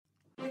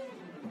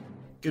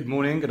Good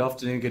morning, good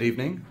afternoon, good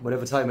evening,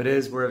 whatever time it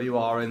is, wherever you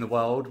are in the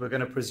world. We're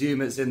going to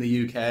presume it's in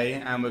the UK,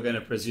 and we're going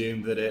to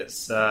presume that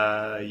it's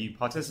you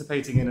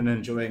participating in and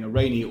enjoying a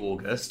rainy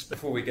August.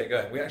 Before we get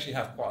going, we actually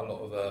have quite a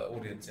lot of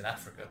audience in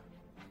Africa.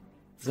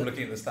 From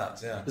looking at the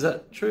stats, yeah. Is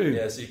that true?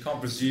 Yeah, so you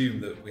can't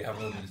presume that we have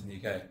an audience in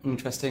the UK.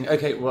 Interesting.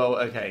 Okay.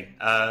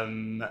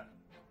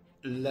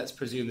 Let's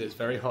presume that it's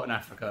very hot in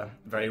Africa,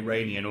 very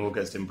rainy in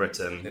August in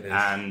Britain. It is.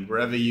 And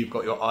wherever you've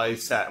got your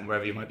eyes set and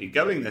wherever you might be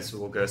going this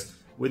August,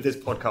 with this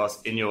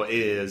podcast in your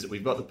ears,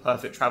 we've got the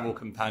perfect travel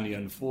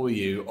companion for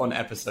you on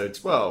episode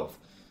 12.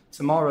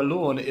 Tamara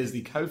Lohan is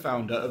the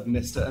co-founder of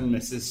Mr. and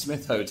Mrs.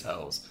 Smith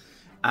Hotels.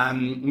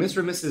 And Mr.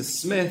 and Mrs.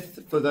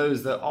 Smith, for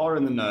those that are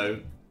in the know,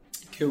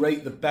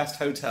 curate the best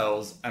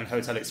hotels and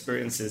hotel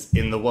experiences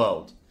in the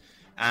world.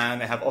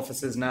 And they have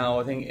offices now,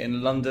 I think,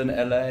 in London,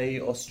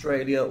 LA,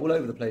 Australia, all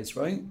over the place,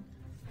 right?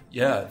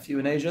 Yeah. A few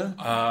in Asia?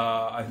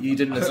 You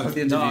didn't listen to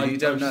the interview, no, you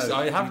don't know.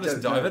 I have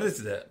listened to it, I've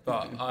edited it,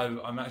 but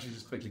I'm actually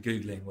just quickly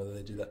Googling whether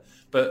they do that.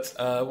 But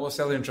what's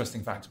the other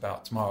interesting fact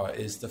about Tamara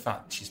is the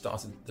fact she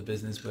started the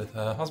business with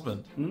her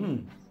husband.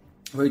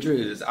 Very true.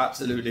 It's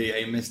absolutely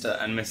a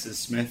Mr. and Mrs.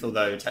 Smith,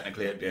 although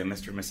technically it'd be a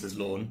Mr. and Mrs.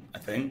 Lohan, I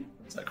think.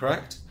 Is that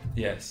correct?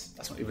 Yes.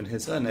 That's not even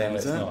his surname,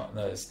 is it? Not.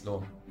 No, it's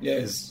Lohan. Yeah,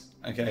 it is.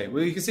 Okay.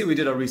 Well, you can see we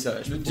did our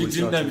research. Do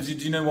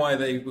you know why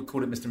they would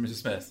call it Mr. and Mrs.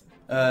 Smith?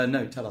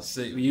 No, tell us.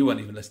 So you weren't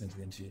even listening to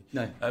the interview.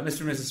 No.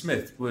 Mr. and Mrs.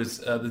 Smith was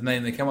the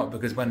name they came up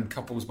because when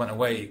couples went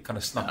away, kind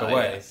of snuck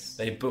away, yes.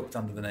 They booked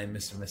under the name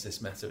Mr. and Mrs.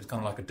 Smith. So it was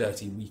kind of like a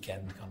dirty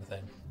weekend kind of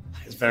thing.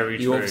 It's very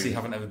true. You obviously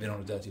haven't ever been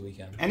on a dirty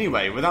weekend.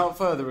 Anyway, without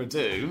further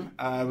ado,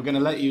 we're going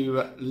to let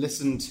you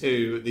listen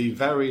to the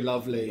very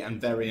lovely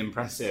and very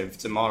impressive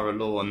Tamara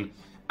Lohan.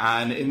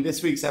 And in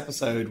this week's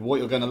episode, what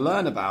you're going to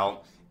learn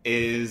about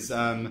is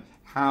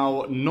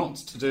how not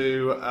to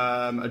do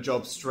a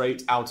job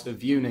straight out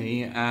of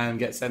uni and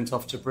get sent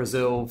off to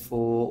Brazil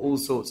for all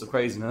sorts of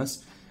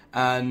craziness,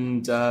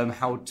 and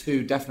how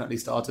to definitely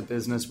start a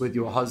business with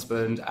your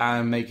husband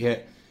and make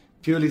it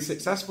purely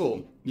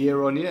successful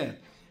year on year.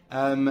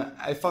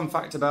 A fun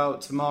fact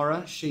about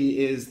Tamara,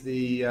 she is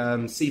the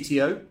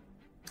CTO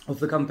of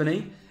the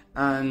company,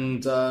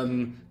 and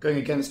going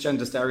against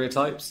gender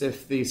stereotypes,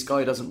 if the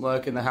sky doesn't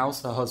work in the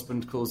house, her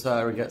husband calls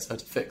her and gets her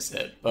to fix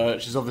it.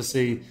 But she's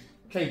obviously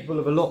capable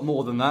of a lot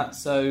more than that,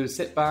 so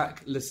sit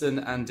back, listen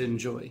and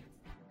enjoy.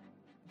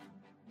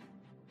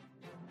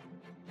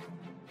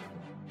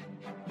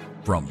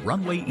 From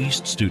Runway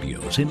East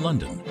Studios in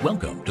London,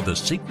 welcome to The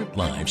Secret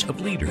Lives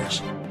of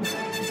Leaders.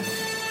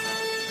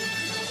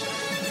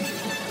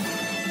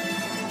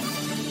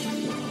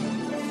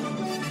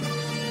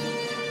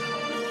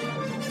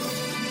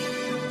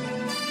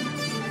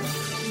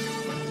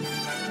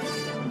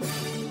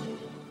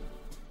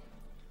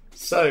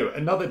 So,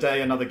 another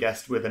day, another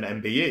guest with an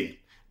MBE.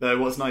 Though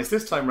what's nice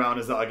this time round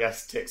is that our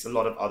guest ticks a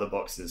lot of other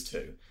boxes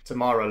too.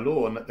 Tamara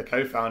Lohan, the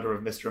co-founder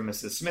of Mr. and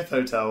Mrs. Smith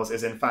Hotels,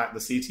 is in fact the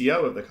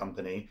CTO of the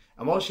company,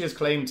 and while she has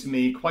claimed to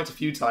me quite a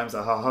few times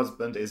that her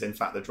husband is in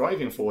fact the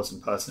driving force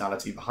and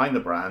personality behind the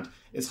brand,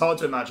 it's hard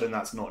to imagine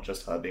that's not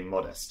just her being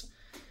modest.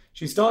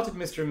 She started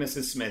Mr. and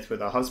Mrs. Smith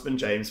with her husband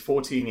James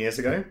 14 years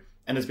ago,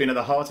 and has been at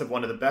the heart of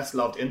one of the best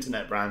loved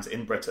internet brands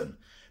in Britain.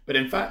 But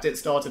in fact it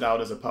started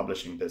out as a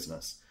publishing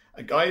business.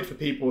 A guide for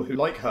people who,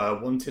 like her,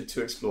 wanted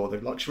to explore the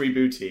luxury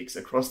boutiques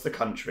across the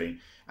country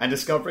and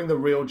discovering the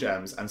real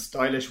gems and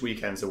stylish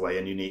weekends away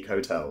in unique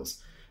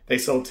hotels. They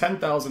sold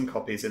 10,000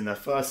 copies in their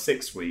first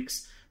 6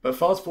 weeks, but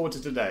fast forward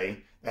to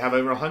today, they have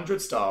over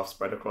 100 staff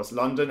spread across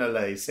London,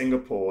 LA,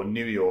 Singapore,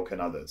 New York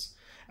and others,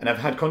 and have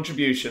had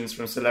contributions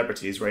from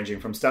celebrities ranging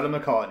from Stella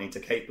McCartney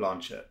to Cate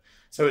Blanchett.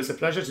 So it's a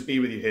pleasure to be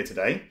with you here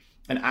today.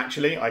 And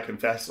actually, I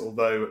confess,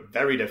 although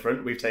very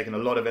different, we've taken a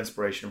lot of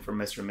inspiration from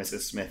Mr. and Mrs.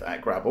 Smith at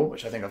Grabble,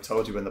 which I think I've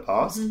told you in the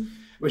past,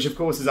 which of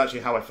course is actually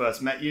how I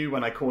first met you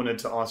when I cornered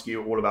to ask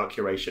you all about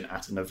curation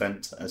at an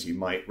event, as you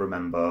might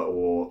remember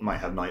or might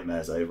have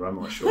nightmares over,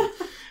 I'm not sure.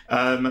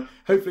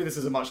 Hopefully this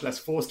is a much less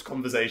forced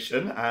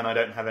conversation and I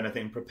don't have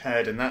anything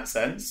prepared in that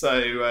sense.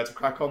 So to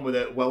crack on with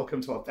it,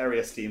 welcome to our very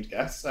esteemed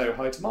guest. So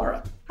hi,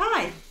 Tamara.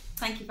 Hi,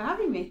 thank you for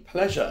having me.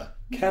 Pleasure.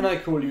 Can I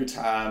call you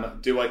Tam?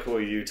 Do I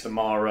call you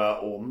Tamara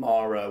or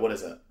Mara? What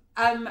is it?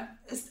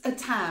 A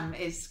Tam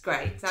is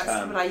great. That's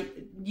Tam. what I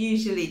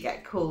usually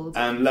get called.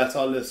 And let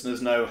our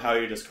listeners know how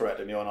you just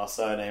corrected me on our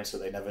surname so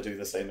they never do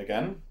the same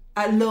again.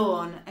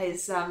 Lohan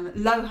is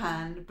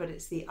Lohan, but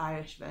it's the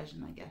Irish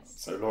version, I guess.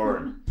 So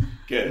Lauren.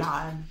 Good.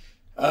 Lohan.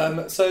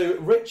 So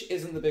Rich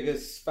isn't the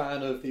biggest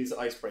fan of these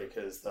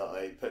icebreakers that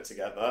I put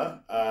together,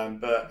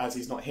 but as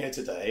he's not here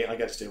today, I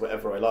get to do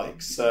whatever I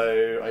like.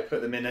 So I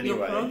put them in anyway.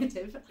 Your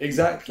prerogative.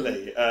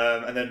 Exactly.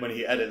 And then when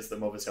he edits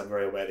them, obviously I'm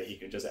very aware that he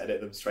can just edit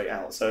them straight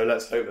out. So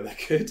let's hope that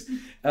they're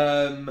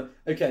good.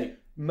 Okay,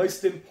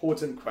 most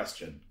important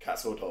question,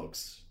 cats or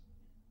dogs?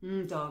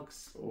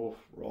 Dogs. Oh,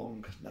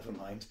 wrong. Never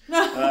mind.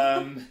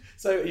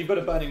 So you've got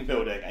a burning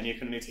building and you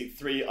can only take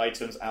 3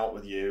 items out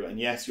with you. And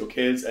yes, your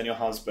kids and your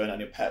husband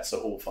and your pets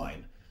are all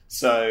fine.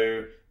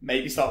 So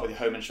maybe start with your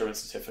home insurance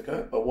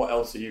certificate, but what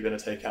else are you going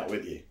to take out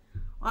with you?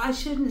 Well, I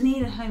shouldn't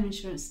need a home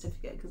insurance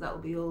certificate because that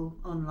will be all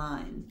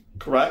online.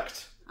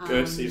 Correct.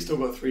 Good. So you've still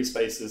got 3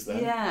 spaces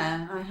then.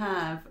 Yeah, I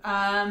have.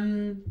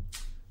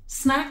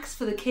 Snacks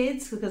for the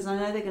kids because I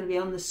know they're going to be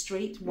on the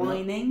street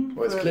whining.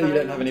 Well, it's clear you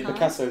don't have any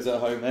Picassos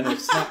at home then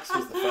if snacks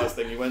was the first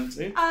thing you went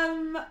to.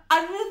 I'm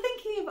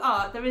thinking of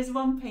art. There is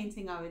one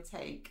painting I would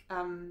take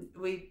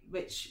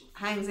which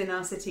hangs in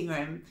our sitting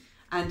room,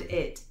 and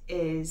it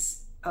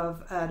is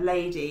of a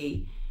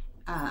lady.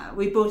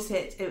 We bought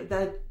it.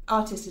 The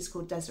artist is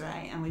called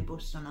Desiree, and we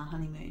bought it on our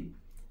honeymoon.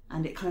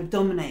 And it kind of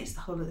dominates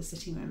the whole of the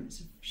sitting room.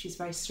 She's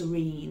very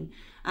serene.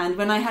 And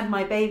when I had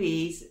my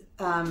babies,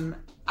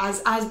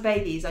 as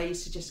babies, I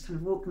used to just kind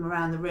of walk them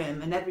around the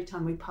room, and every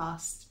time we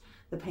passed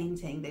the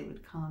painting, they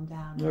would calm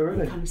down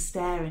and kind of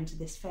stare into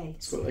this face.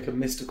 It's got like a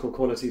mystical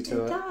quality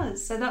to it. It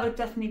does. So that would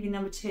definitely be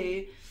number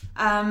 2.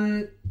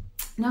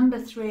 Number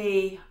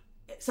 3.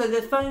 So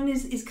the phone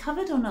is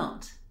covered or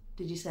not?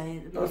 Did you say?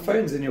 At the beginning? The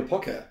phone's in your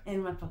pocket.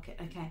 In my pocket.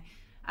 Okay.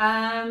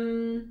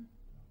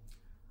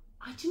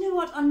 Do you know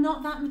what? I'm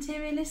not that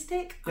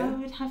materialistic. Yeah. I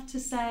would have to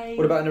say.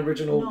 What about an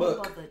original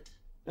book? Bothered.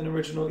 An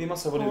original. You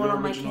must have one of your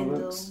original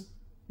books.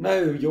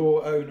 No,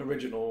 your own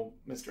original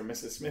Mr. and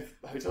Mrs. Smith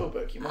hotel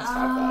book. You must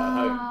have that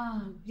at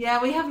home. Yeah,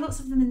 we have lots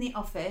of them in the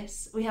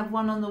office. We have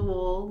one on the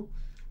wall.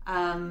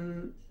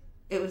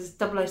 It was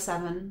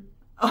 007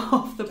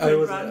 off the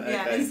print run. Okay.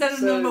 Yeah, instead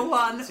of number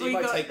 1, so we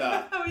got take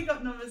that. We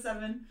got number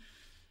 7.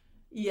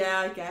 Yeah,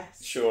 I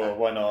guess. Sure,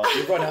 why not?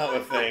 You've run out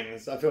of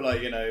things. I feel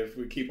like, if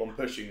we keep on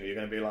pushing you, you're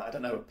going to be like, I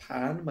don't know, a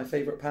pan, my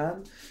favourite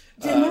pan.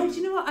 Do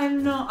you know what?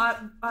 I'm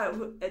not.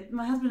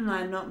 My husband and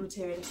I are not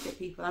materialistic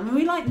people. I mean,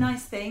 we like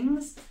nice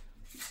things,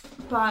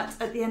 but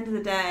at the end of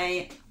the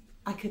day,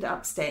 I could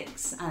up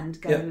sticks and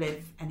go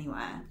live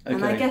anywhere. Okay.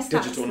 And I guess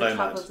Digital that's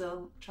nomad.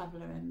 The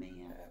traveller in me.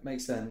 Yeah.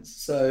 Makes sense.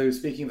 So,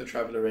 speaking of the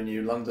traveller in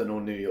you, London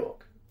or New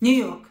York? New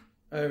York.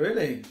 Oh,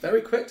 really?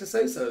 Very quick to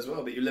say so as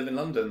well, but you live in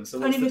London, so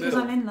what's Only the because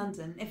deal? I'm in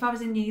London. If I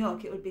was in New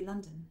York, it would be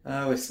London.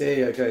 Oh, I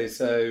see. Okay,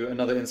 so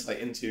another insight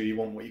into you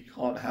want what you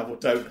can't have or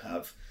don't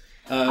have.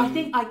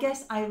 I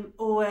guess I'm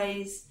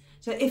always...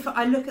 So if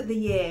I look at the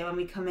year when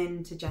we come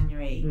into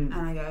January and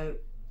I go,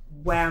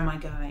 where am I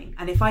going?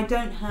 And if I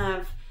don't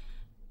have...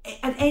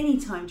 At any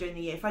time during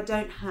the year, if I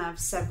don't have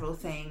several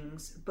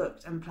things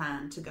booked and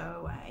planned to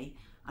go away,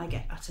 I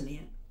get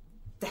utterly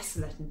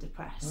desolate and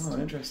depressed. Oh,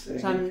 interesting.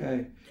 So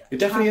okay. You're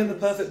definitely in the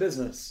perfect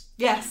business.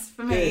 Yes,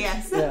 for me, Good.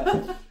 yes.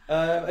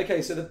 Yeah.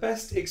 Okay, so the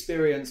best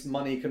experience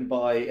money can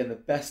buy in the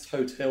best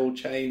hotel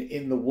chain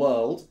in the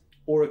world,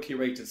 or a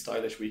curated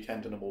stylish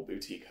weekend in a more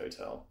boutique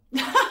hotel?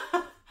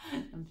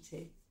 Number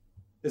 2.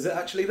 Is it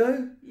actually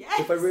though? Yes.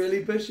 If I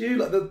really push you,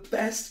 like the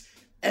best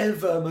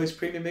ever, most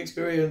premium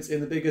experience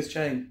in the biggest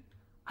chain.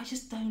 I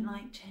just don't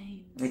like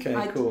chains. Okay,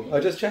 cool.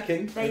 I'm just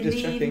checking. They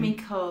leave me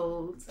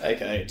cold.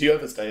 Okay. Do you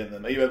ever stay in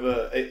them? Are you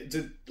ever,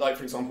 like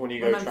for example, when you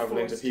go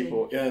travelling to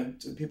people,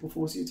 do people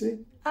force you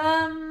to?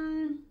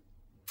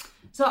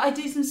 So I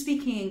do some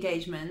speaking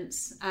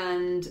engagements,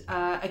 and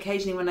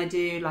occasionally when I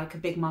do like a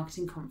big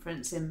marketing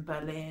conference in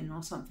Berlin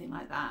or something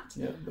like that,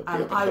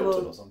 I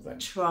will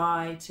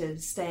try to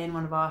stay in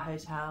one of our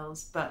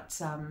hotels, but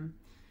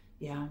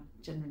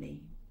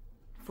generally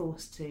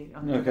forced to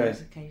on those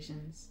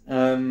occasions.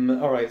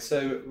 All right,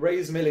 so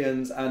raise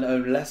millions and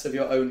own less of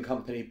your own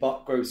company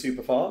but grow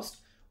super fast,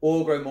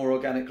 or grow more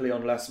organically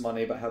on less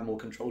money but have more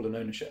control and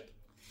ownership?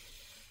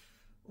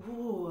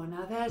 Oh,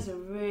 now there's a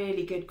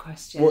really good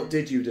question. What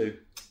did you do?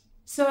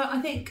 So I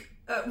think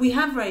we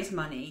have raised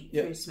money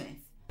through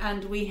Smith,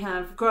 and we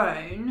have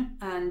grown,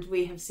 and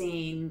we have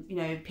seen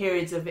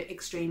periods of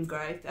extreme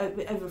growth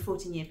over a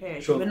 14-year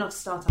period. Sure. We're not a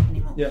startup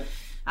anymore. Yeah.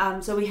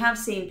 So we have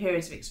seen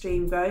periods of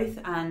extreme growth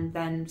and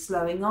then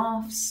slowing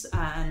offs,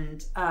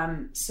 and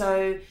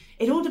so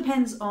it all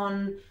depends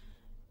on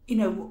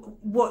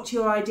what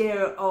your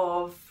idea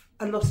of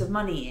a lot of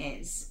money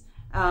is.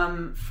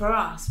 For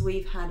us,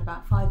 we've had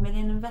about 5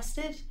 million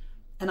invested,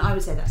 and I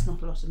would say that's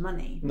not a lot of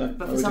money. No,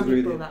 but for some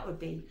people that would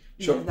be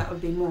that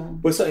would be more.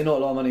 Well, certainly not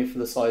a lot of money for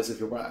the size of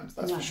your brand,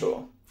 that's for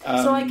sure.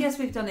 So I guess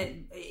we've done it.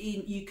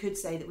 You could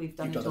say that we've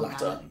done it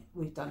organically.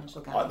 We've done it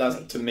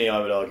organically. To me,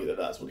 I would argue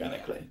that's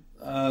organically.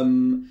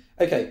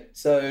 Okay,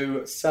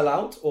 so sell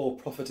out or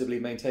profitably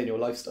maintain your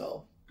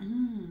lifestyle?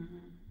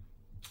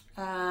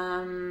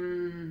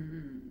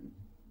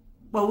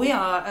 Well, we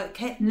are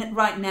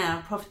right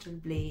now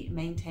profitably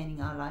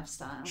maintaining our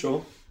lifestyle.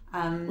 Sure.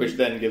 Which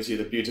then gives you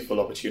the beautiful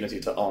opportunity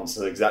to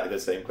answer exactly the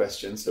same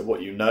question. So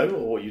what you know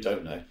or what you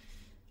don't know?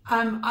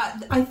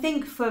 I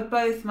think for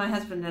both my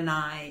husband and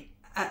I,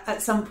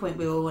 at some point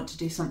we will want to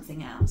do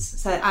something else.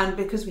 So, and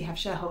because we have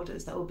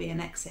shareholders, there will be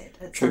an exit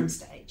at some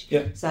stage.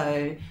 Yeah.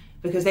 So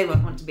because they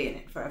won't want to be in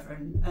it forever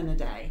and a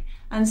day.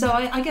 And so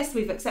I guess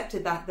we've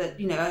accepted that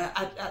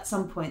at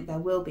some point there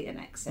will be an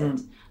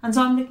exit. And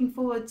so I'm looking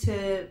forward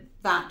to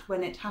that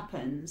when it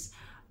happens.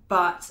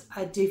 But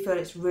I do feel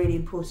it's really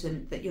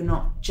important that you're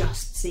not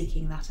just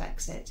seeking that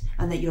exit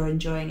and that you're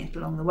enjoying it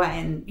along the way.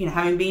 And,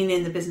 having been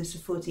in the business for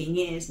 14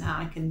 years now,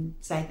 I can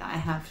say that I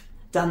have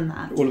done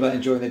that. All about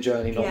enjoying the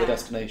journey, not the Yeah.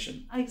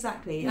 destination.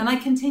 Exactly. And I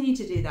continue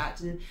to do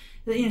that. And,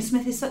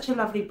 Smith is such a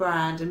lovely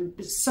brand, and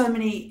so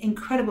many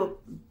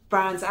incredible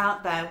brands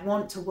out there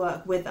want to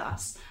work with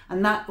us.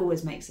 And that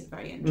always makes it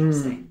very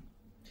interesting.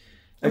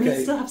 And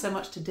we still have so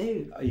much to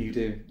do. You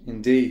do,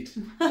 indeed.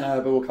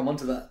 But we'll come on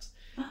to that.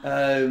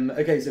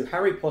 Okay, so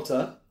Harry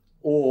Potter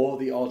or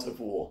The Art of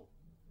War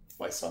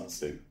by Sun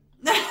Tzu.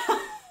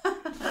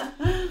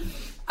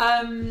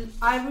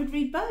 I would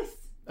read both.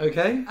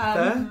 Okay,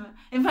 fair.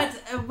 In fact,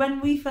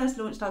 when we first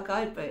launched our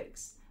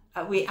guidebooks,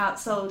 we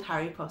outsold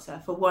Harry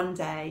Potter for one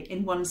day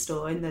in one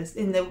store in the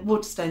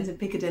Waterstones in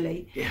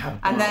Piccadilly. Yeah.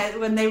 And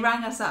when they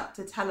rang us up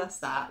to tell us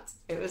that,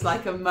 it was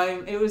like a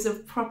moment. It was a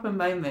proper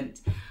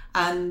moment.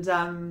 And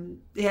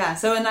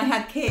so when I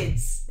had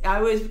kids, I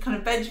always kind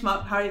of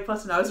benchmarked Harry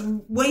Potter, and I was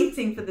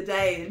waiting for the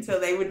day until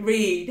they would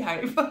read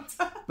Harry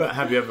Potter. But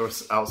have you ever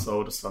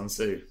outsold a Sun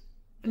Tzu?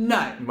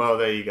 No. Well,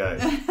 there you go.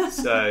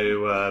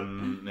 So,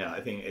 I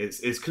think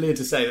it's clear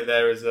to say that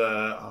there is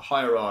a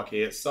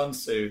hierarchy. It's Sun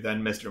Tzu,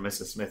 then Mr. and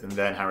Mrs. Smith, and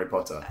then Harry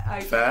Potter. Okay.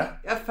 Fair?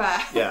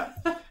 Fair. Yeah.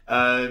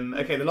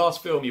 Okay, the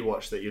last film you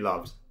watched that you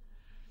loved?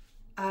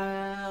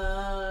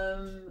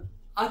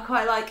 I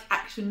quite like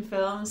action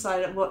films.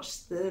 I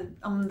watched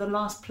on the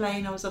last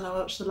plane I was on, I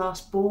watched The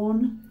Last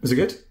Born. Was it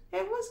good?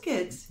 It was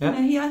good.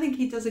 Yeah. I think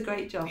he does a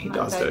great job. He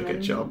does do a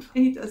good job.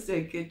 He does do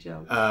a good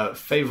job.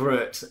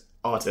 Favourite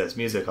artist,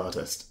 music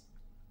artist?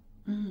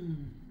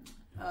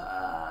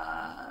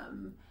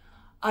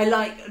 I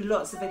like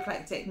lots of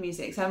eclectic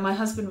music. So my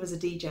husband was a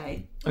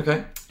DJ.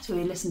 Okay. So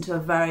we listen to a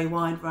very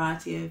wide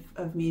variety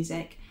of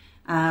music.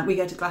 We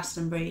go to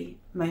Glastonbury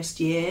most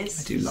years.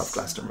 I do love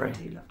Glastonbury. I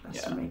do love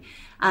Glastonbury. Yeah.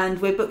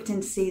 And we're booked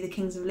in to see the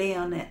Kings of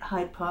Leon at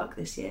Hyde Park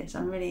this year. So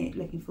I'm really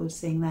looking forward to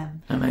seeing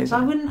them. Amazing. So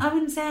I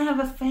wouldn't say I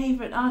have a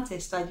favourite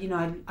artist.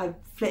 I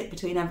flip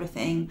between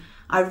everything.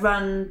 I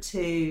run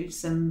to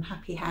some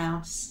happy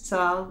house.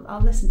 So I'll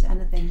listen to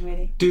anything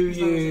really. Do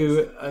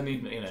you? I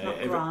mean, it's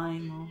not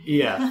grime or...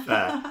 Yeah,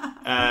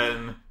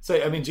 fair.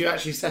 Do you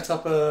actually set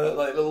up a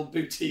little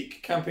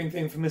boutique camping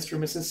thing for Mr.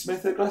 and Mrs.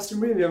 Smith at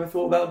Glastonbury? Have you ever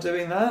thought about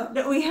doing that?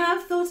 No, we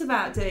have thought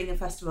about doing a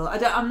festival.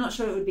 I'm not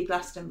sure it would be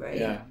Glastonbury.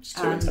 Yeah, it's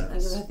too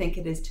intense. I think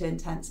it is too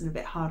intense and a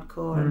bit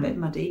hardcore and a bit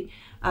muddy.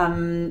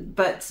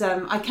 But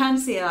I can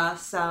see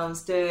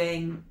ourselves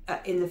doing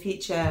in the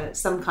future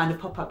some kind of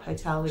pop-up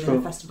hotel within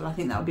a festival. I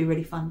think that would be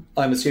really fun.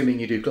 I'm assuming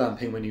you do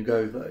glamping when you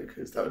go though,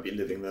 because that would be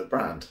living the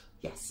brand.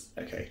 Yes.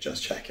 Okay,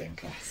 just checking.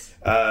 Yes.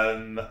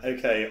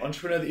 Okay,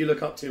 entrepreneur that you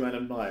look up to and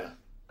admire.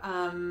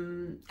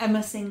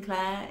 Emma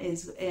Sinclair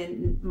is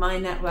in my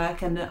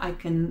network, and I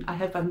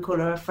hope I can call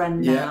her a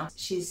friend now. Yeah.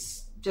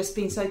 She's just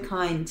been so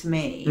kind to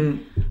me,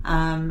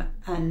 and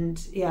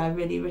I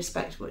really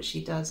respect what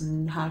she does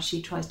and how she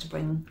tries to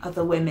bring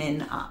other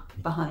women up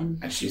behind.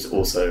 And she's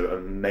also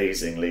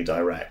amazingly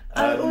direct.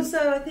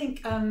 Also, I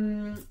think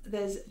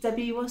there's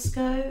Debbie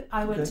Wasco.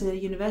 I went to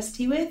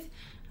university with,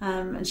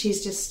 and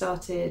she's just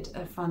started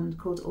a fund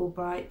called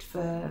Albright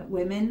for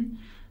women.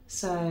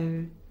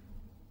 So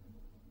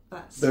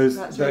that's those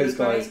really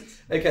guys.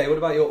 great. Okay, what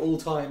about your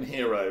all-time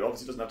hero?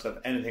 Obviously, it doesn't have to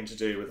have anything to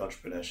do with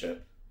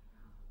entrepreneurship.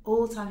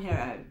 All-time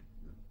hero,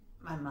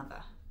 my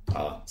mother.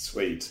 Ah,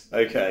 sweet.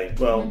 Okay,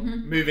 well,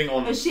 moving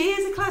on. But she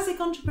is a classic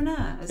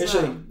entrepreneur as is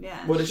well. She?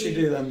 Yeah. What did she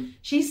do then?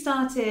 She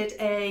started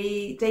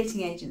a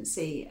dating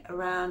agency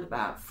around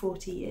about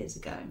 40 years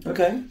ago.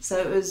 Okay. So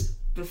it was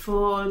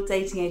before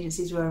dating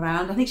agencies were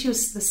around. I think she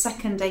was the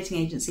second dating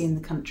agency in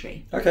the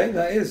country. Okay,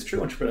 that is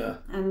true entrepreneur.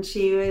 And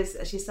she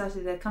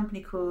started a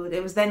company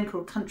it was then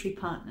called Country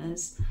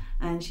Partners,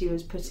 and she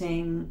was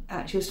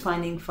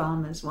finding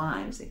farmers'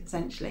 wives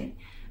essentially.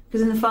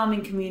 Because in the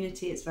farming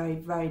community, it's very,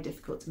 very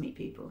difficult to meet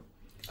people.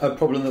 A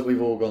problem that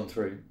we've all gone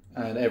through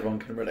and everyone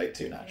can relate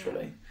to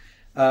naturally.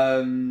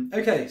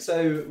 Okay,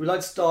 so we'd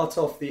like to start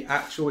off the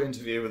actual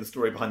interview with the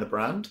story behind the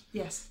brand.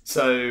 Yes.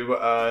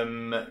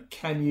 So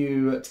can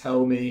you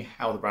tell me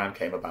how the brand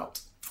came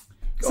about?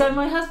 So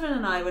my husband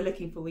and I were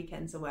looking for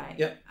weekends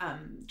away,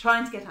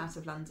 trying to get out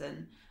of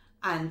London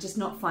and just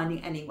not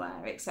finding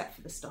anywhere except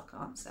for the stock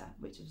answer,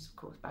 which is, of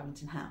course,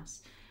 Babington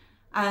House.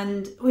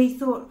 And we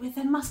thought, well,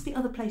 there must be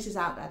other places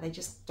out there, they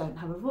just don't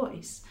have a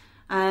voice.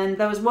 And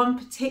there was one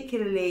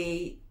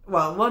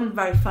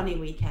very funny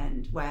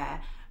weekend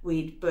where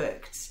we'd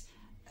booked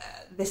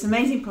this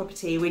amazing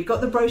property. We'd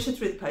got the brochure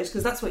through the post,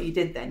 because that's what you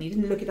did then. You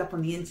didn't look it up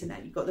on the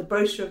internet. You got the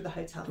brochure of the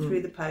hotel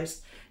through the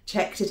post,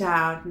 checked it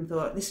out and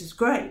thought, this is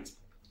great.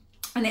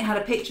 And it had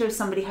a picture of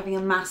somebody having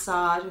a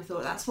massage. We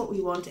thought, that's what we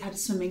want. It had a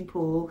swimming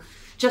pool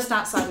just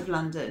outside of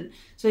London.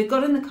 So we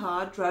got in the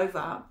car, drove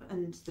up,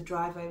 and the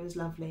driveway was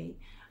lovely.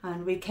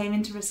 And we came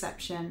into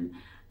reception,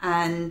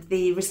 and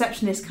the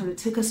receptionist kind of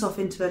took us off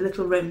into a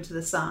little room to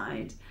the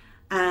side.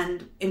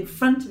 And in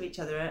front of each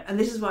other, and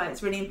this is why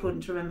it's really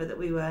important to remember that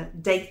we were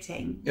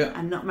dating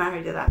and not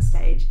married at that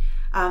stage.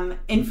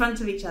 In front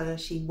of each other,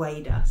 she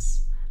weighed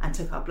us and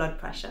took our blood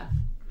pressure.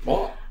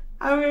 What?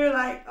 And we were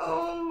like,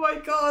 oh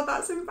my God,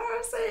 that's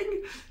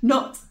embarrassing.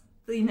 Not,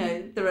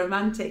 the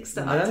romantic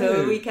start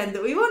to a weekend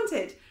that we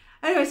wanted.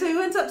 Anyway, so we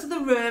went up to the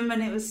room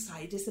and it was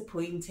slightly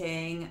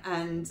disappointing.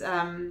 And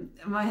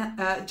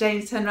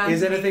James turned around.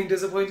 Is anything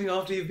disappointing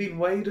after you've been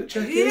weighed at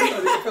check-in? Yeah.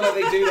 I feel like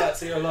they do that,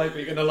 so you're like,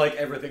 you're going to like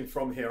everything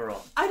from here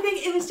on. I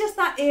think it was just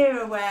that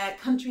era where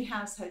country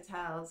house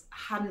hotels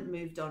hadn't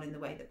moved on in the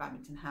way that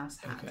Babington House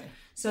had. Okay.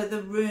 So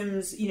the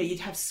rooms,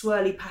 you'd have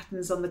swirly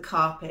patterns on the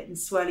carpet and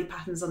swirly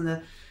patterns on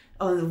the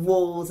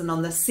walls and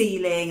on the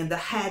ceiling, and the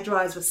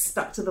hairdryers were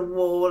stuck to the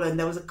wall, and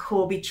there was a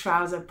Corby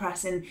trouser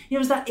press, and it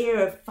was that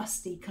era of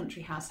fusty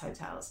country house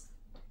hotels.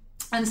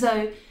 And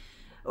so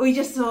we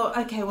just thought,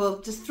 okay,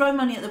 well, just throw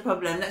money at the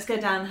problem. Let's go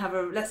down,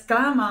 let's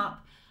glam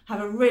up,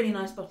 have a really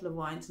nice bottle of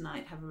wine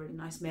tonight, have a really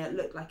nice meal. It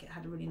looked like it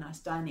had a really nice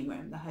dining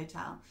room, the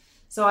hotel.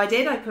 So I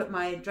did. I put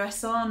my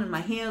dress on and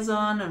my heels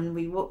on, and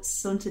we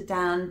sauntered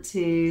down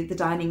to the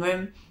dining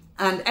room,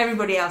 and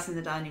everybody else in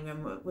the dining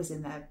room was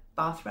in their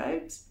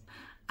bathrobes.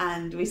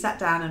 And we sat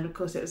down, and of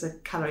course it was a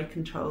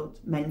calorie-controlled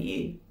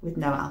menu with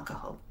no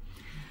alcohol.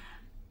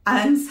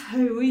 And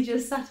so we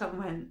just sat up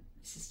and went,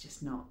 this is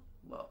just not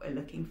what we're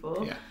looking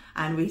for. Yeah.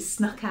 And we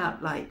snuck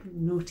out like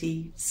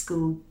naughty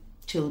school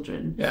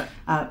children,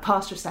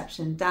 past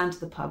reception, down to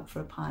the pub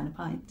for a pie and a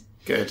pint.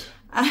 Good.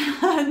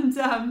 And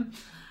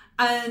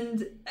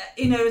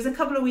it was a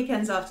couple of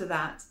weekends after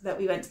that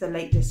we went to the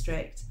Lake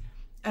District,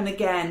 and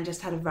again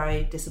just had a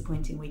very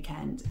disappointing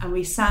weekend. And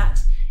we sat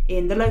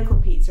in the local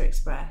Pizza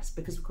Express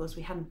because, of course,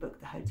 we hadn't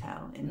booked the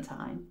hotel in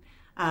time,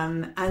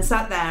 and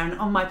sat there. And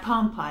on my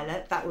Palm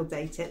Pilot, that will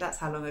date it, that's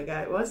how long ago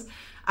it was,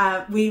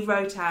 we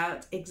wrote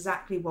out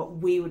exactly what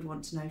we would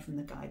want to know from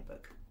the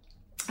guidebook.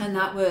 And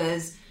that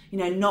was,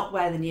 not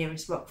where the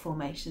nearest rock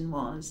formation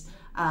was,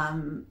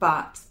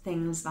 but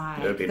things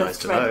like the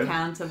thread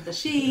count of the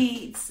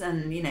sheets,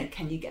 and,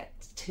 can you get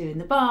 2 in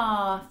the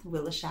bath?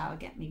 Will the shower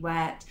get me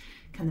wet?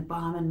 Can the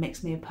barman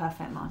mix me a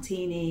perfect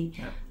martini?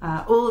 Yeah.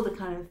 All the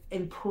kind of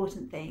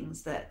important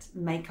things that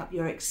make up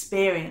your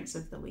experience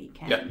of the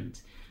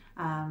weekend.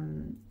 Yeah.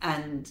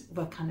 And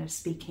were kind of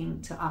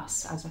speaking to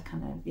us as a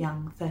kind of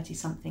young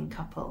 30-something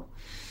couple.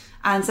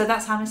 And so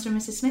that's how Mr. and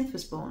Mrs. Smith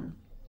was born.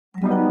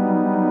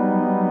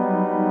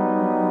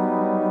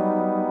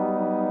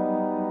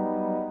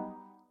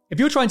 If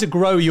you're trying to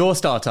grow your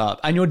startup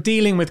and you're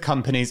dealing with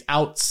companies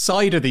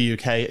outside of the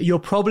UK, you're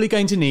probably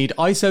going to need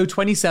ISO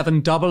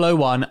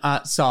 27001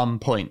 at some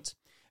point.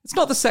 It's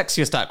not the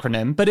sexiest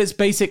acronym, but it's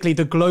basically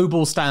the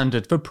global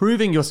standard for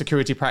proving your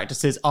security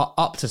practices are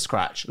up to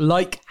scratch,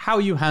 like how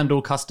you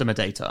handle customer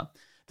data.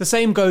 The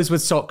same goes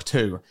with SOC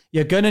 2.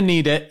 You're going to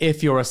need it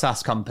if you're a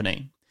SaaS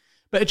company.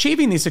 But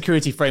achieving these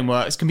security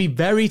frameworks can be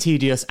very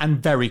tedious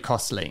and very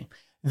costly.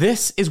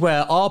 This is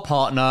where our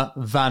partner,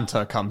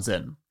 Vanta, comes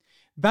in.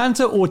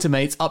 Vanta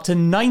automates up to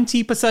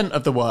 90%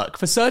 of the work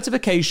for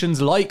certifications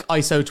like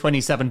ISO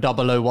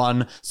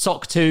 27001,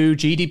 SOC 2,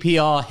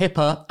 GDPR,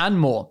 HIPAA, and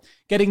more,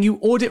 getting you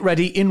audit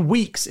ready in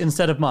weeks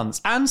instead of months,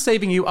 and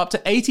saving you up to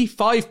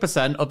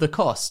 85% of the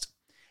cost.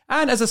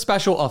 And as a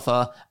special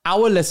offer,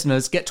 our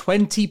listeners get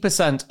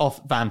 20%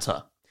 off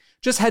Vanta.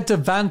 Just head to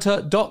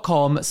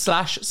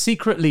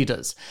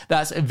vanta.com/secretleaders.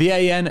 That's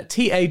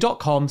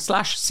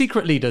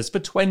vanta.com/secretleaders for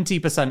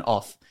 20%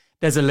 off.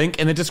 There's a link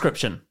in the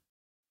description.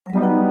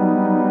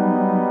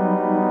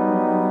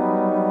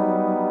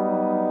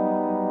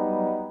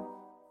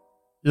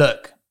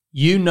 Look,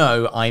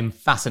 I'm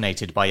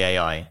fascinated by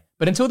AI,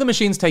 but until the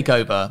machines take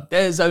over,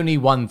 there's only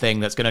one thing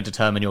that's going to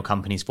determine your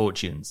company's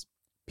fortunes.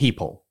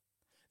 People.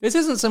 This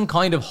isn't some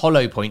kind of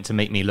hollow point to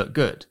make me look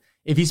good.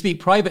 If you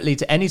speak privately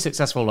to any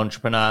successful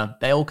entrepreneur,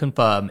 they'll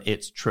confirm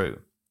it's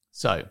true.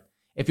 So,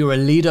 if you're a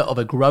leader of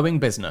a growing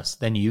business,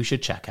 then you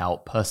should check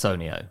out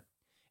Personio.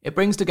 It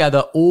brings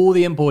together all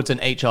the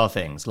important HR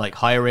things like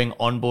hiring,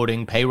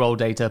 onboarding, payroll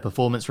data,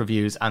 performance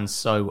reviews, and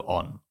so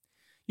on.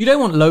 You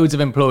don't want loads of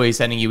employees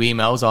sending you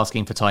emails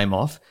asking for time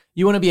off.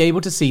 You want to be able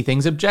to see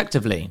things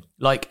objectively,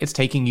 like it's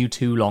taking you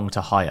too long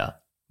to hire.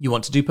 You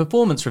want to do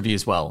performance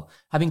reviews well,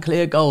 having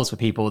clear goals for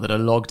people that are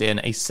logged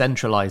in a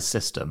centralized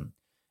system.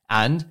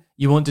 And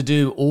you want to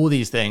do all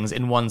these things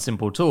in one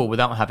simple tool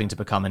without having to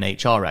become an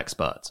HR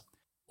expert.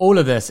 All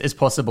of this is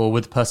possible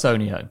with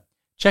Personio.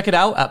 Check it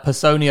out at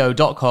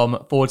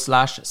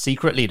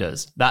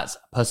personio.com/secretleaders. That's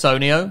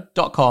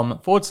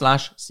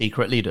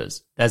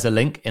personio.com/secretleaders. There's a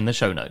link in the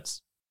show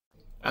notes.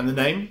 And the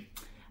name?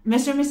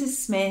 Mr. and Mrs.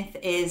 Smith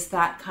is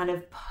that kind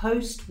of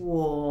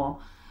post-war,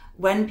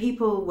 when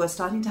people were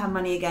starting to have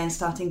money again,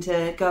 starting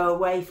to go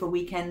away for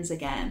weekends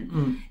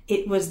again,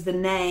 it was the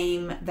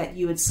name that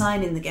you would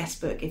sign in the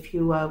guest book if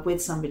you were with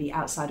somebody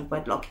outside of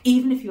wedlock,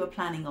 even if you were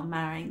planning on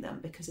marrying them,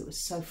 because it was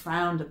so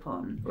frowned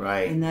upon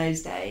in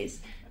those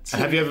days. And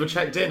have you ever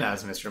checked in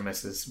as Mr. and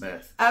Mrs.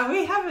 Smith?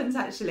 We haven't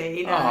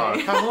actually, no. Oh,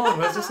 come on,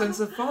 there's a sense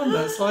of fun.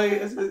 That's like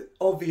it's an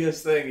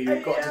obvious thing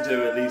you've got to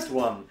do at least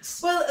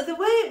once. Well, the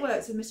way it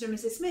works with Mr. and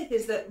Mrs. Smith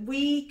is that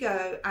we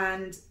go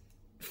and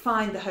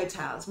find the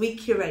hotels, we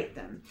curate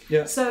them.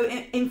 Yeah. So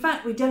in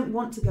fact, we don't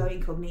want to go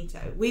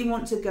incognito. We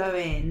want to go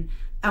in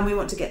And we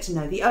want to get to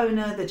know the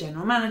owner, the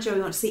general manager.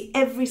 We want to see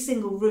every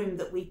single room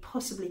that we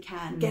possibly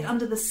can, get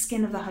under the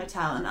skin of the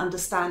hotel and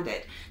understand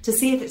it to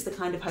see if it's the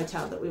kind of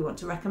hotel that we want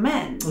to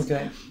recommend.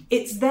 Okay.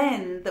 It's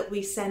then that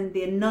we send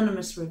the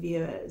anonymous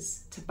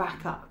reviewers to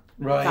back up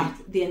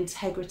the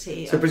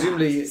integrity so of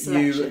presumably that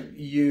selection.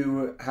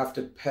 you have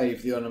to pay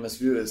for the anonymous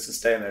viewers to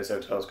stay in those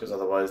hotels because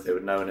otherwise they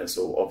would know and it's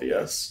all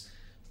obvious.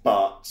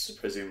 But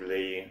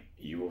presumably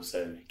you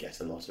also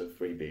get a lot of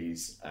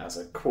freebies as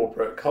a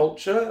corporate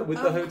culture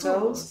with the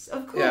hotels.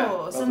 Of course.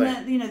 Yeah, And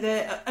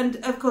then, and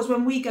of course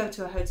when we go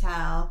to a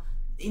hotel,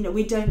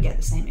 we don't get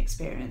the same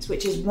experience,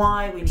 which is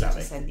why we need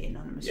to send the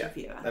anonymous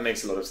reviewer. That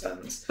makes a lot of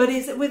sense. But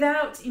it's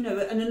without, an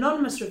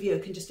anonymous reviewer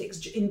can just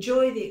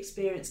enjoy the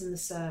experience and the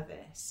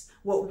service.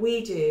 What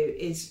we do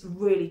is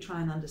really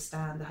try and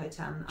understand the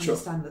hotel and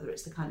understand whether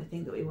it's the kind of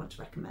thing that we want to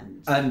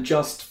recommend. And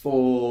just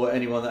for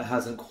anyone that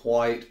hasn't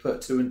quite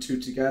put two and two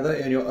together,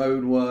 in your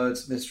own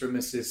words, Mr. and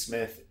Mrs.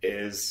 Smith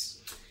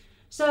is...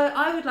 So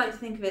I would like to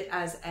think of it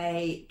as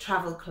a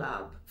travel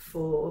club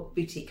for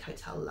boutique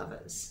hotel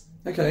lovers.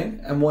 Okay,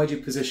 and why do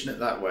you position it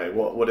that way?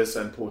 What is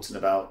so important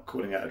about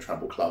calling it a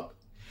travel club?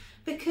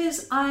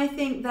 Because I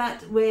think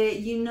that we're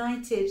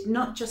united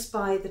not just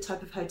by the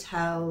type of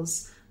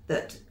hotels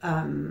that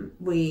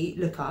we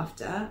look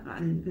after,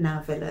 and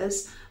now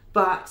villas,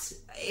 but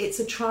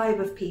it's a tribe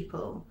of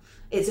people.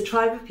 It's a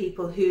tribe of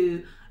people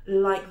who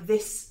like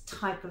this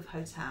type of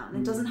hotel. And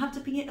it doesn't have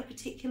to be a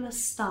particular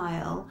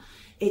style.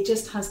 It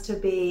just has to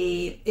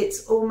be,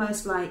 it's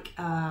almost like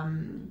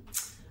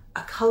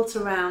a cult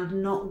around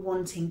not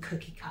wanting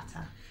cookie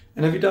cutter.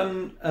 And have you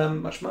done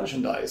much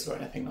merchandise or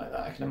anything like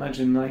that? I can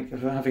imagine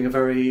having a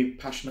very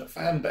passionate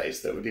fan base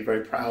that would be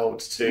very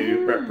proud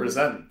to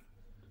represent.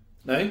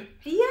 No?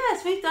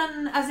 Yes, we've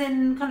done, as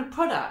in kind of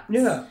products.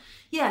 Yeah.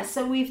 Yeah,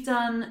 so we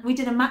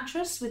did a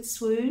mattress with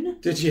Swoon.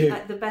 Did you?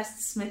 Like the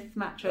best Smith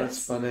mattress.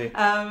 That's funny.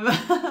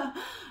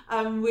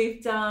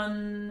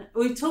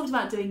 We've talked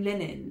about doing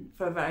linen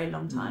for a very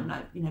long time,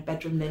 like,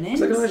 bedroom linen.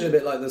 So I can imagine a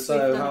bit like the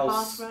Soho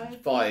House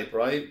bathrobe vibe,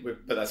 right?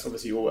 But that's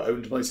obviously all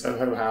owned by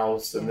Soho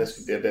House, and this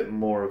would be a bit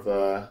more of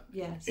a,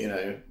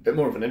 a bit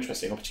more of an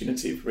interesting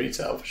opportunity for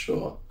retail, for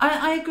sure.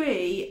 I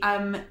agree.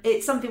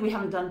 It's something we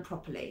haven't done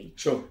properly.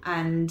 Sure.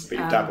 But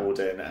you've dabbled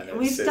in, and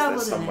it's there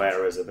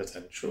somewhere as a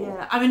potential.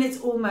 Yeah, I mean,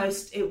 it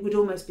would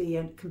almost be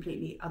a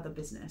completely other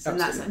business.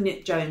 Absolutely. And that's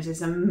Nick Jones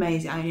is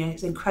amazing. I mean,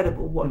 it's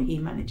incredible what he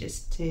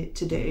manages to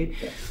do.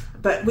 Yeah.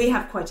 But we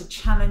have quite a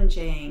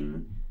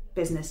challenging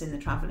business in the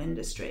travel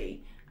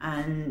industry,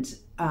 and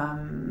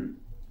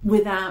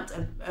without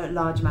a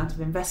large amount of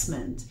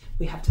investment,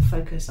 we have to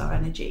focus our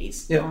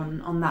energies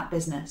on that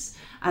business.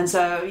 And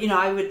so,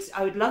 I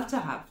would love to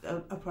have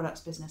a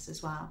products business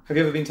as well. Have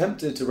you ever been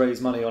tempted to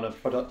raise money on a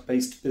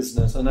product-based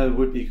business? I know it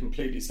would be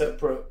completely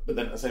separate, but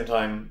then at the same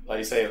time, like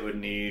you say, it would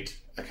need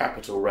a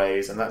capital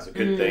raise, and that's a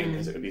good thing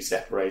because it would be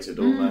separated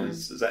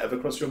almost. Has that ever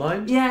crossed your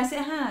mind? Yes, it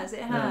has.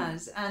 It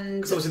has. And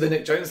because obviously the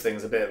Nick Jones thing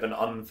is a bit of an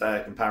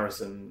unfair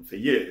comparison for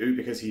you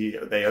because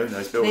they own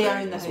those buildings, they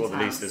own the or the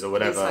leases or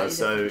whatever.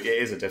 So it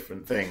is a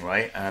different thing,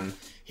 right? And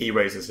he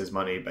raises his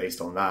money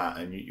based on that,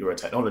 and you're a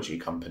technology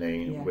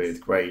company with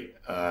great,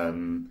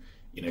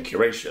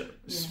 curation.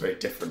 It's a very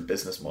different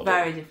business model.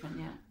 Very different,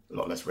 yeah. A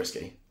lot less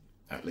risky,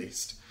 at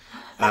least,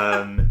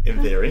 in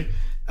theory.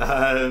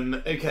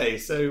 Okay,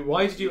 so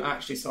why did you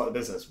actually start a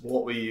business?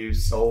 What were you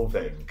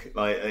solving?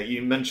 Like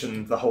you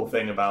mentioned the whole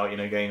thing about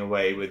going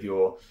away with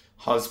your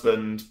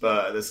husband,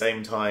 but at the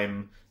same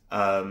time,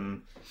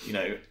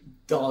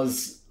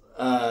 does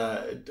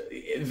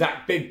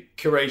that big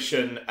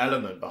curation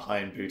element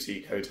behind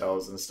boutique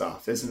hotels and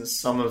stuff, isn't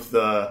some of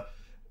the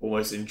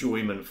almost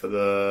enjoyment for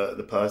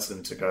the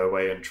person to go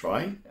away and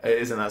try?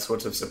 Isn't that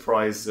sort of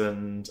surprise?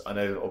 And I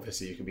know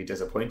obviously you can be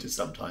disappointed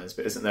sometimes,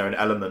 but isn't there an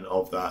element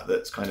of that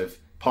that's kind of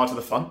part of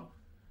the fun?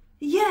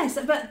 Yes,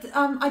 but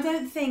I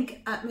don't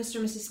think at Mr.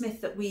 and Mrs.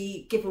 Smith that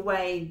we give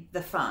away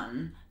the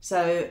fun.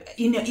 So,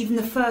 even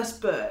the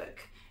first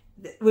book,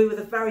 we were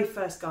the very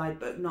first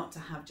guidebook not to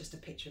have just a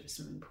picture of a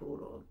swimming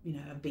pool or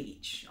a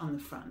beach on the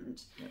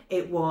front.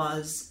 It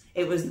was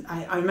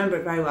I remember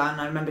it very well, and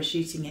I remember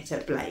shooting it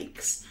at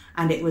Blake's,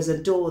 and it was a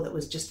door that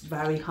was just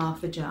very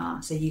half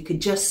ajar, so you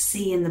could just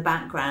see in the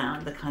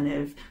background the kind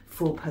of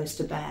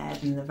 4-poster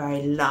bed and the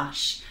very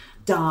lush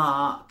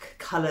dark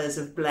colours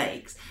of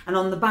Blake's, and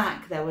on the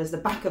back there was the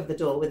back of the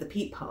door with a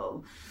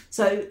peephole.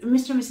 So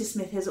Mr. and Mrs.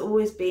 Smith has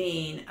always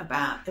been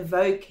about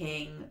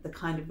evoking the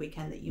kind of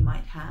weekend that you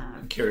might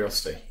have.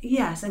 Curiosity.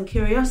 Yes, and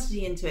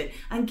curiosity into it,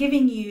 and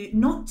giving you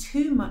not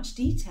too much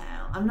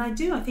detail. I mean,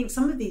 I think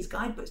some of these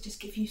guidebooks just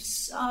give you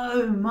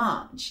so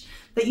much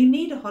that you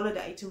need a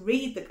holiday to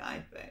read the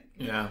guidebook.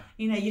 Yeah.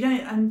 You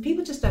don't, and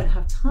people just don't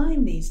have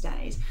time these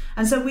days.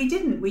 And so we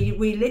didn't.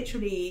 We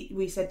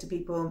literally said to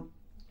people,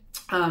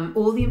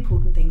 all the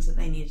important things that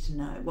they needed to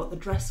know, what the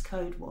dress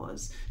code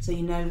was, so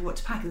you know what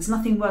to pack. There's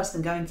nothing worse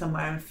than going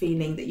somewhere and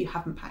feeling that you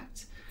haven't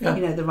packed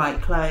the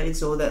right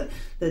clothes, or that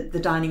the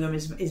dining room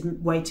is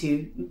way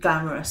too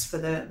glamorous for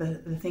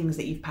the things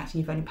that you've packed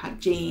and you've only packed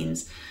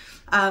jeans.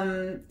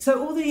 So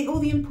all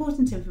the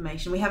important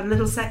information, we have a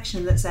little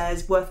section that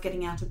says worth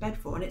getting out of bed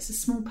for, and it's a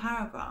small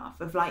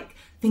paragraph of like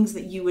things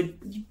that you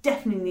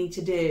definitely need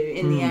to do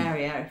in the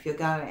area if you're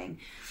going.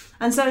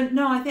 And so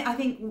no, I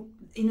think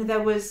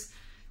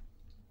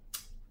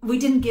we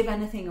didn't give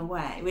anything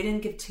away. We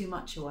didn't give too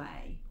much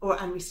away,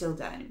 and we still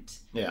don't.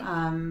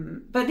 Yeah.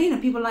 But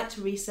people like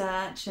to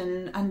research,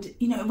 and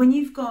when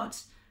you've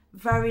got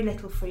very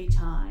little free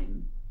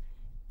time,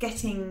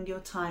 getting your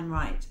time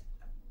right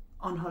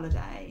on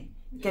holiday,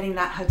 getting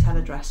that hotel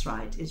address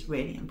right is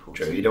really important.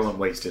 True, you don't want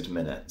wasted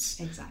minutes.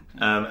 Exactly.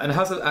 And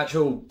has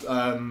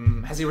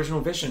the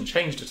original vision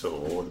changed at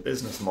all, or the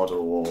business model,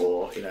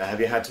 or have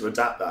you had to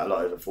adapt that a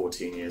lot over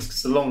 14 years?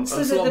 Because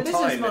the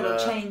business model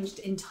changed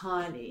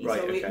entirely.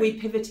 Right, so okay. we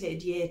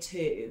pivoted year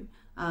 2.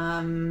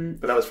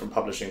 But that was from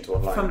publishing to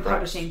online. From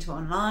publishing to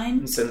online.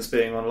 And since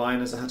being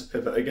online, has it had to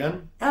pivot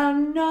again?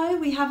 No,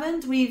 we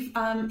haven't. We've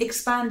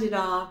expanded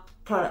our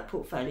product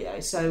portfolio.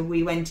 So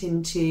we went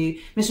into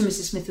Mr. and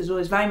Mrs. Smith was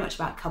always very much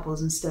about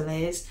couples and still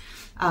is,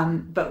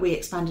 but we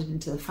expanded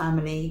into the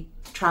family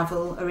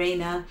travel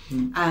arena,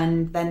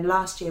 and then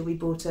last year we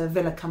bought a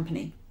villa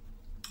company.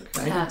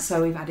 Okay.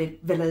 So we've added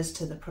villas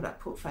to the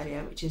product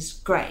portfolio, which is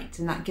great,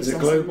 and that gives us Is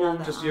it global,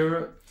 another just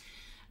Europe?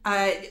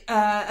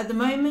 At the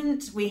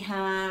moment we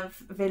have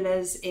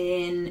villas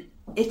in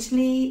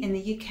Italy, in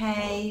the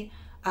UK,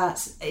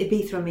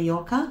 Ibiza and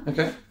Mallorca.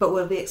 Okay. But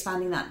we'll be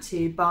expanding that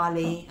to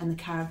Bali and the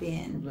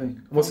Caribbean. Lovely.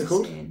 What's it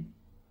called? Soon.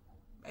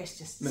 It's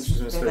just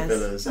Mr. Smith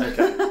Villas.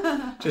 Okay.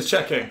 Just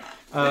checking.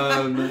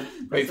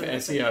 Great for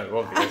SEO,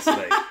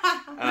 obviously.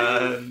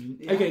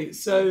 Okay,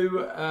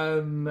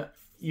 so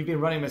you've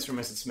been running Mr. and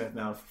Mrs. Smith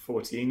now for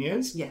 14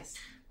 years. Yes.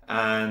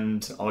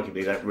 And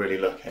arguably don't really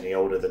look any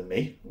older than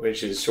me,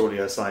 which is surely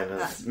a sign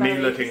of me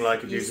looking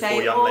like a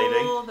beautiful young lady. You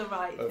say all the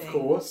right things, of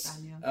course.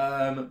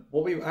 Daniel.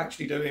 What were you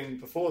actually doing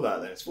before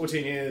that then? It's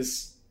 14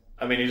 years.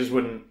 I mean, you just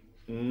wouldn't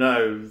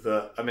know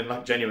that. I mean,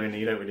 like, genuinely,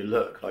 you don't really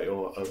look like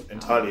you're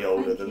entirely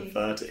older than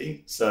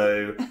 30.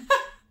 So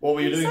what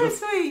were you doing?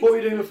 Sweet. What were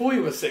you doing before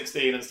you were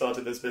 16 and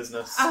started this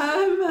business?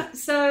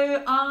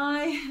 So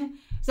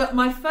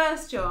my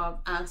first job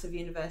out of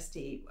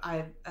university,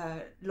 I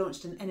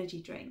launched an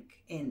energy drink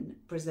in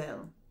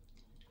Brazil.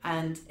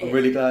 And I'm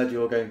really glad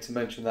you're going to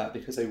mention that,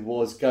 because I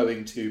was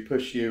going to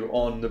push you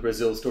on the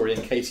Brazil story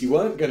in case you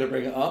weren't going to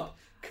bring it up,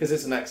 because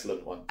it's an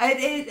excellent one.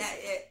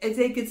 It's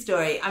a good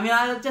story. I mean,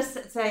 I'll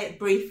just say it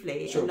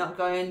briefly, Sure. and not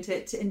go into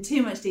it in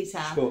too much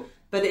detail. Sure.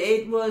 But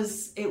it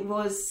was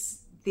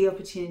the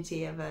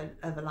opportunity of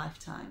a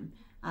lifetime,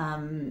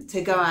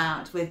 to go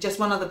out with just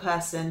one other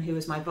person who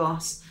was my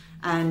boss,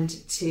 and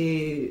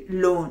to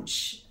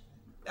launch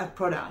a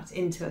product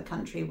into a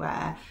country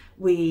where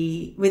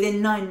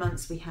within 9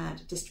 months we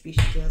had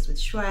distribution deals with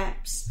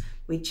Schweppes.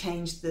 We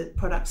changed the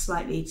product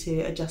slightly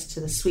to adjust to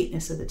the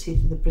sweetness of the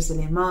tooth of the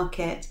Brazilian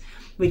market.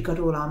 We'd got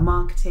all our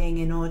marketing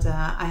in order.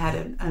 I had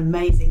an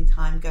amazing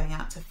time going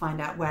out to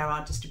find out where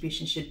our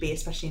distribution should be,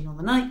 especially in all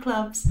the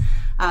nightclubs.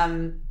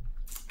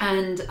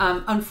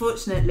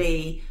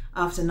 Unfortunately,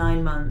 after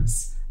 9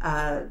 months,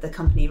 the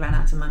company ran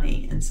out of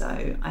money, and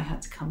so I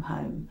had to come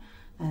home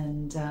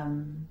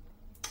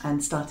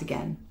and start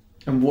again.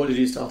 And what did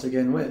you start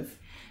again with?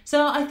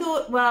 So I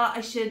thought, well,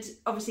 I should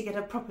obviously get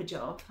a proper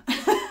job.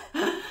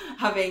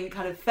 Having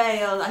kind of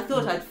failed, I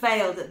thought I'd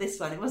failed at this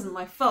one. It wasn't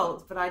my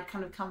fault, but I'd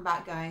kind of come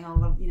back going, oh,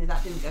 well,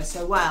 that didn't go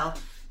so well.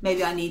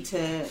 Maybe I need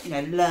to,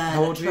 learn.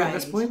 How old were you at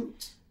this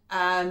point?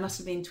 Must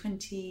have been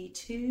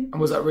 22.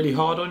 And was that really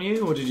hard on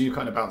you, or did you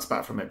kind of bounce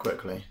back from it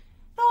quickly?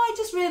 No, I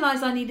just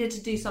realised I needed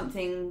to do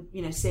something,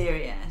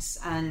 serious,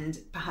 and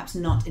perhaps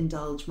not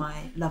indulge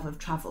my love of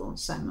travel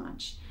so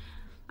much.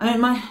 I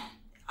mean,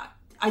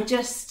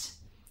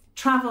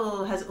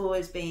 travel has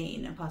always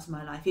been a part of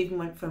my life,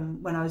 even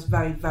from when I was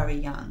very, very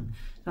young.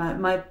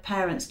 My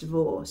parents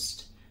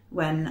divorced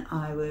when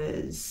I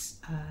was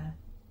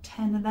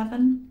 10,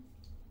 11,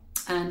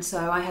 and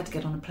so I had to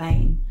get on a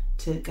plane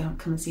to come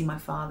and see my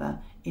father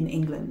in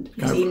England,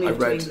 because he moved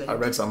to England. I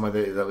read somewhere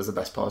that was the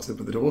best part of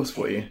the divorce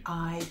for you.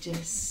 I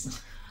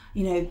just,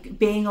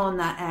 being on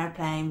that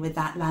airplane with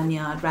that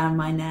lanyard round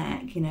my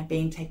neck,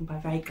 being taken by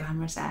very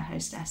glamorous air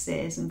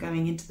hostesses and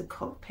going into the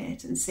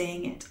cockpit and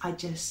seeing it, I loved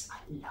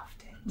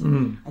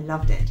it. I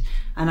loved it,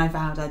 and I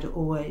vowed I'd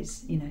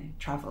always,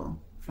 travel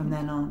from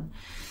then on.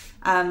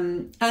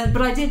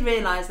 But I did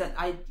realise that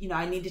I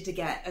needed to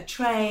get a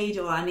trade,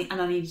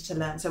 and I needed to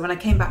learn. So when I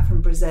came back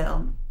from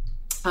Brazil,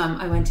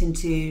 I went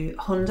into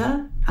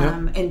Honda,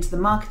 into the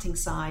marketing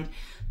side,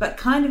 but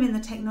kind of in the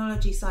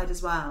technology side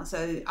as well.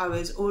 So I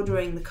was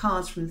ordering the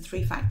cars from the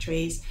 3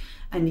 factories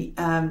and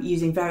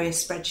using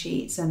various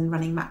spreadsheets and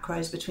running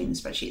macros between the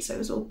spreadsheets. So it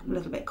was all a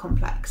little bit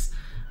complex.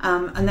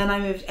 And then I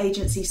moved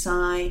agency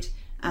side,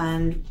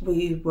 and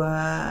we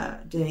were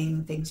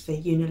doing things for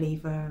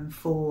Unilever and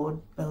Ford,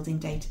 building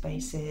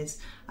databases.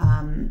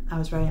 I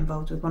was very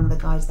involved with one of the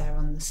guys there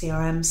on the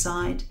CRM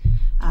side.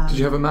 Did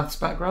you have a maths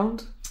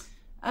background?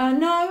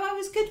 No, I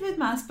was good with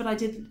maths, but I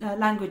did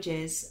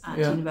languages at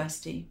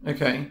university.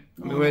 Okay.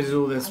 I mean, where did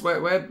all this?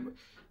 Where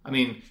I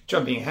mean,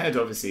 jumping ahead,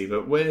 obviously,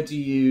 but where does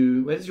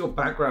your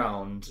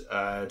background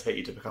take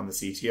you to become the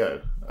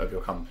CTO of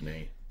your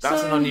company?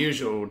 That's an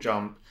unusual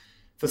jump.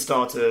 For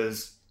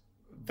starters,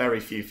 very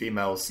few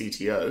female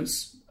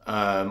CTOs.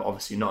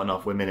 Obviously, not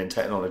enough women in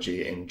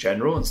technology in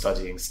general and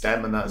studying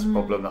STEM, and that's a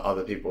problem that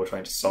other people are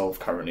trying to solve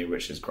currently,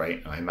 which is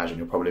great. I imagine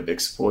you're probably a big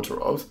supporter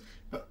of,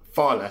 but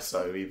far less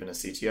so even at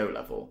CTO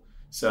level.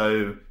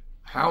 So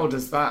how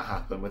does that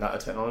happen without a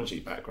technology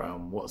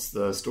background? What's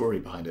the story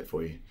behind it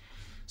for you?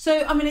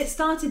 So, I mean, it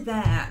started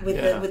there with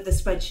the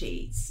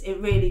spreadsheets. It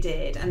really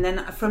did. And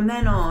then from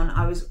then on,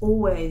 I was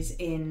always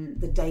in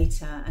the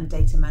data and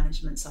data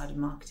management side of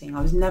marketing.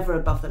 I was never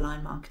above the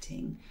line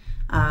marketing.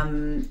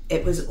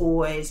 It was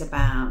always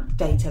about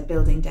data,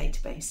 building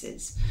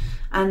databases.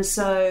 And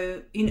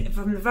so,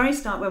 from the very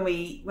start, when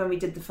we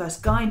did the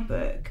first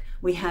guidebook,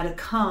 we had a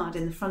card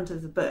in the front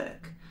of the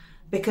book.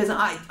 Because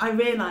I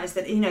realised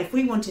that, if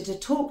we wanted to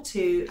talk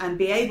to and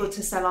be able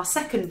to sell our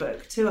second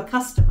book to a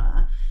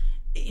customer,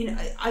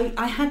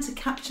 I had to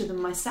capture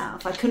them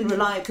myself. I couldn't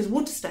rely, because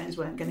Waterstones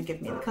weren't going to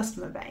give me the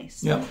customer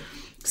base. Yeah.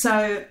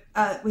 So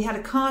we had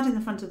a card in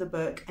the front of the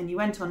book, and you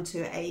went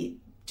onto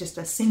just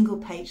a single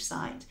page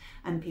site,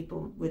 and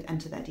people would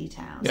enter their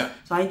details. Yeah.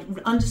 So I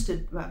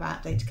understood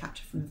about data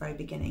capture from the very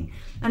beginning,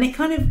 and it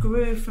kind of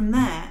grew from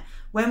there.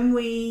 When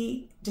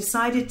we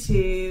decided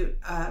to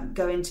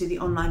go into the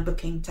online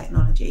booking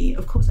technology,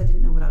 of course I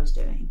didn't know what I was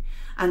doing,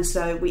 and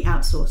so we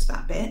outsourced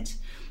that bit.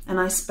 And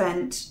I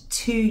spent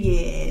 2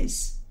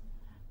 years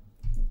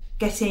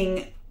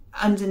getting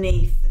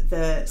underneath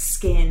the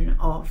skin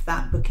of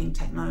that booking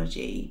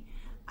technology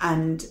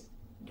and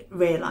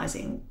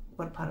realising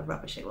what a pile of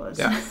rubbish it was.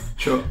 Yeah,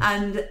 sure.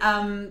 and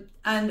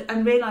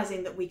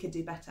realising that we could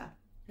do better.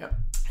 Yeah.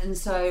 And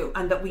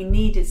that we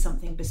needed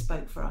something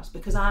bespoke for us,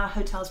 because our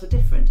hotels were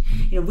different.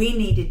 We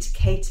needed to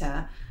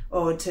cater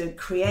or to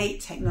create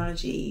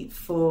technology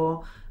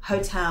for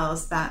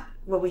hotels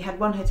we had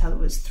one hotel that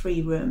was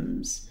 3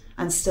 rooms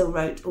and still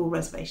wrote all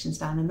reservations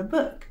down in a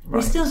book.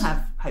 Right. We still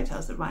have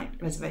hotels that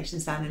write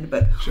reservations down in a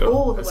book. Sure.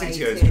 All the a way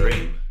CTO's to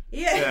dream.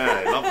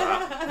 Yeah, I love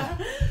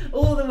that.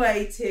 All the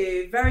way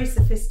to very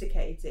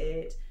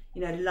sophisticated,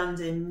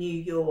 London, New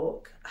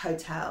York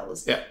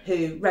hotels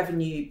who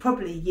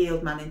probably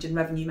yield manage and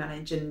revenue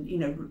manage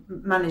and,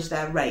 manage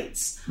their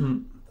rates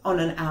on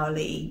an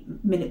hourly,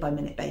 minute by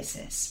minute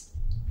basis.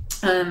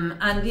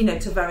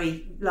 To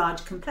very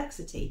large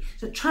complexity.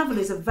 So travel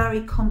is a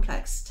very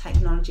complex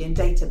technology and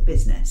data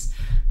business,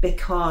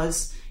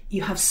 because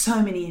you have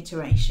so many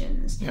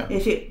iterations. Yeah.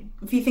 If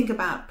you think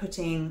about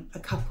putting a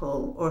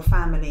couple or a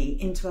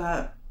family into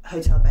a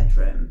hotel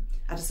bedroom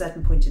at a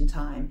certain point in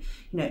time,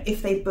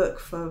 if they book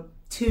for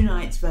 2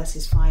 nights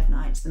versus 5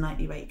 nights, the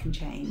nightly rate can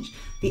change.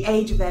 The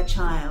age of their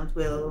child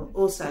will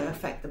also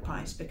affect the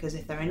price, because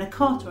if they're in a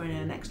cot or in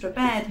an extra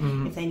bed,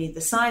 if they need the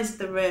size of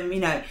the room,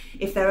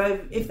 if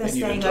they're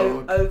staying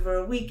over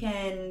a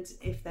weekend,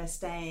 if they're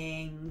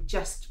staying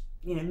just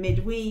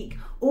midweek,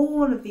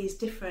 all of these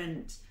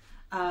different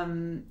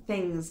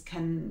things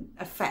can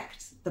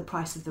affect the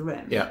price of the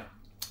room. Yeah.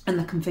 And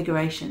the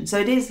configuration. So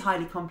it is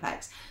highly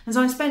complex. And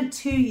so I spent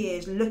 2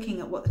 years looking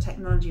at what the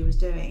technology was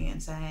doing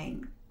and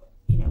saying,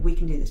 we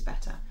can do this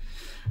better.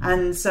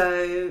 And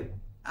so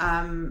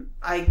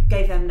I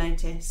gave them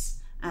notice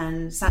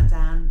and sat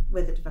down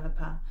with the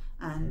developer,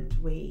 and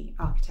we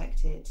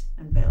architected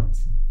and built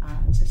our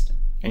own system.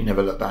 And you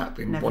never looked back,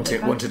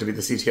 wanted to be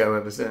the CTO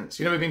ever since.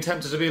 You never been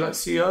tempted to be like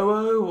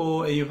COO,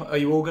 or are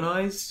you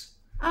organised?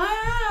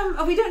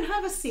 We don't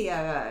have a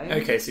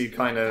COO. Okay, so you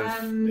kind of...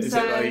 is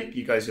it like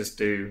you guys just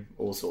do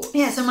all sorts?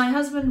 Yeah, so my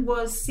husband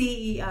was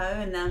CEO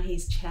and now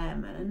he's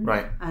chairman.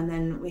 Right. And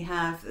then we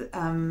have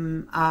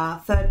our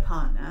third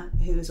partner,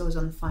 who is always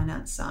on the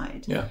finance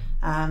side. Yeah.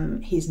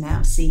 He's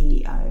now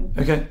CEO.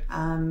 Okay.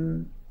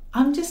 I'm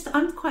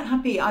quite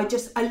happy. I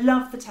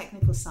love the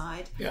technical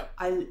side. Yeah.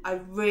 I'm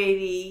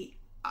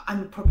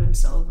a problem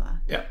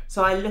solver. Yeah.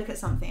 So I look at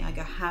something, I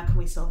go, how can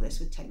we solve this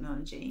with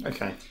technology?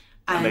 Okay.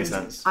 That makes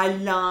sense. I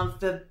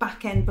love the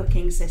back-end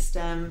booking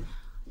system.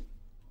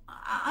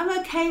 I'm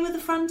okay with the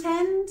front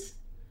end,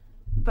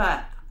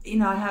 but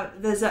I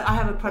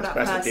have a product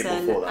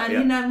person,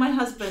 and my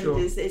husband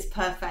is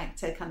perfect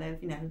to kind of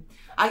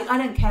I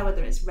don't care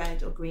whether it's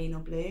red or green or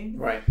blue.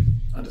 Right,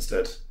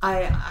 understood.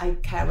 I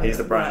care whether he's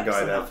the brand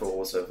guy, therefore not.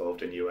 Also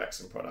involved in UX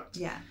and product.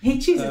 Yeah, he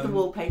chooses the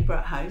wallpaper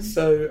at home.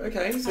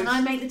 And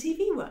I make the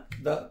TV work.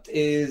 That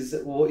is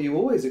what you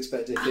always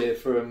expect to hear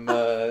from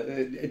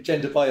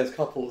gender biased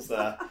couples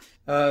there.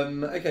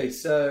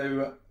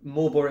 So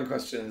more boring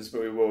questions,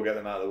 but we will get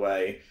them out of the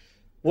way.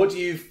 What do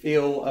you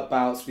feel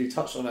about, so we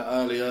touched on it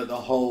earlier, the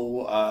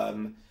whole,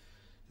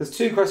 there's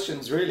 2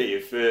 questions really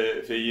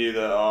for you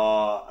that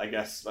are, I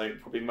guess,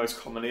 like probably most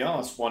commonly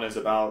asked. One is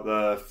about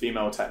the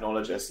female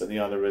technologist and the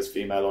other is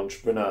female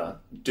entrepreneur.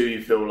 Do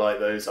you feel like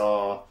those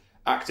are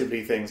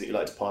actively things that you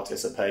like to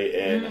participate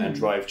in and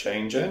drive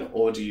change in?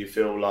 Or do you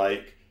feel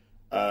like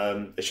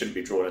they shouldn't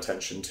be drawn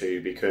attention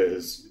to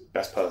because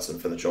best person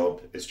for the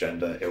job is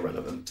gender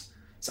irrelevant?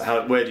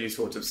 So where do you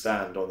sort of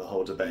stand on the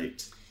whole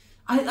debate?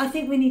 I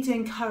think we need to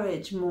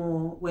encourage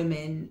more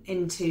women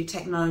into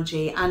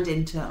technology and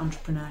into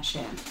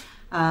entrepreneurship,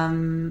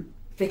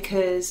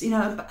 because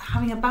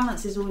having a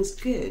balance is always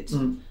good.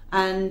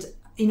 And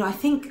I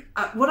think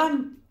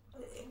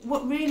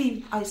what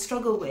really I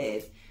struggle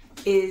with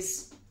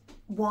is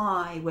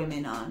why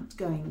women aren't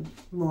going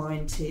more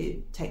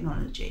into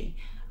technology,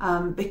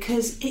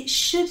 because it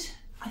should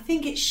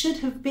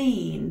have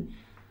been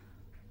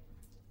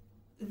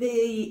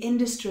the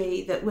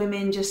industry that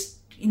women just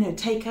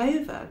take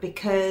over,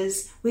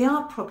 because we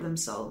are problem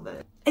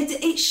solvers.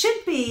 It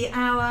should be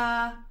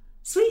our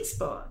sweet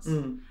spot,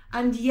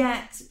 and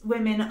yet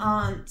women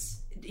aren't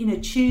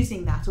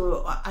choosing that,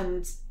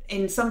 and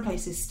in some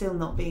places still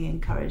not being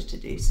encouraged to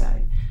do so.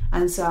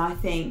 And so I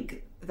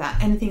think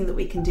that anything that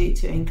we can do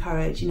to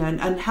encourage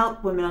and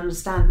help women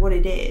understand what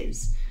it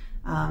is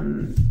a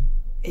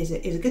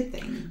good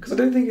thing. Because I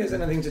don't think it has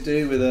anything to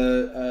do with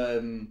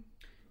an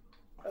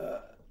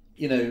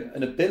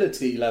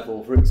ability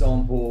level, for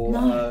example.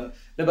 No,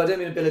 but I don't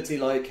mean ability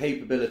like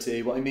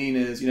capability. What I mean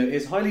is,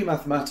 it's highly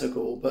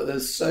mathematical, but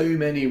there's so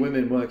many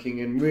women working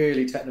in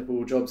really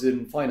technical jobs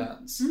in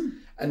finance.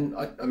 And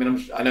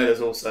I know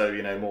there's also,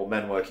 more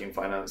men working in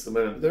finance than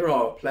women, but there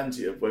are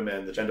plenty of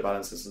women. The gender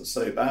balance isn't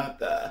so bad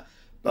there.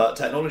 But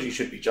technology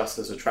should be just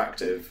as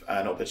attractive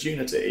an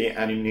opportunity,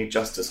 and you need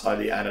just as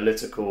highly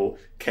analytical,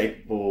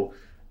 capable,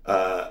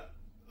 I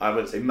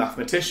wouldn't say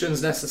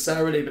mathematicians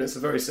necessarily, but it's a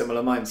very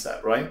similar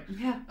mindset, right?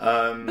 Yeah.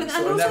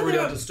 So I never really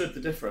understood the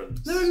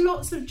difference. There are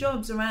lots of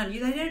jobs around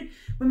you.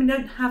 Women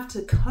don't have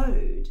to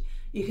code.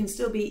 You can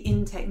still be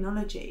in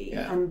technology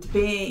and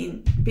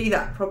be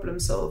that problem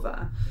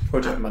solver.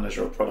 Project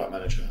manager or product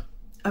manager.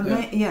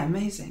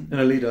 Amazing. And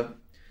a leader.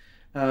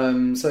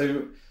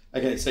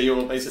 So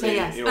you're basically... So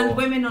yes, and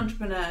women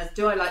entrepreneurs,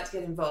 do I like to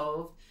get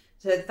involved?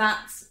 So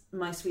that's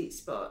my sweet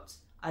spot.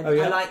 I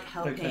like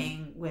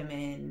helping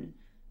women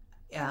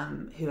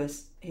who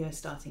are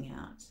starting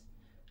out,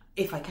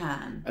 if I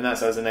can. And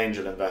that's as an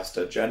angel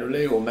investor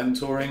generally, or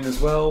mentoring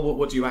as well?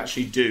 What do you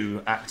actually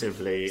do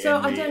actively in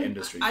the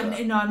industry?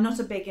 I'm not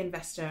a big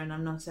investor, and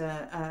I'm not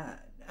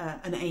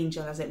an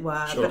angel, as it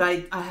were. Sure. But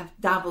I have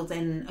dabbled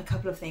in a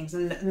couple of things,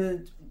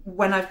 and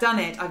when I've done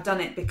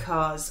it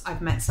because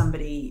I've met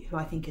somebody who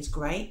I think is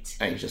great,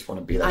 and you just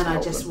want to be there, and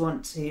I just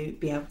want to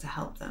be able to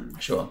help them.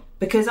 Sure.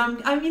 Because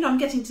I'm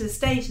getting to the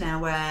stage now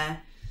where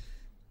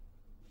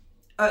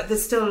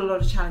there's still a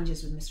lot of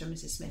challenges with Mr. and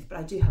Mrs. Smith, but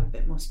I do have a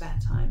bit more spare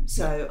time,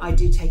 so I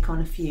do take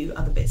on a few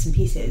other bits and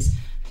pieces.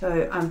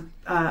 So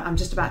I'm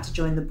just about to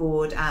join the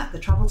board at the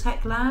Travel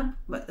Tech Lab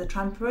at the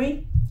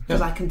Trampery,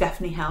 because I can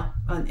definitely help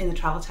in the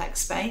travel tech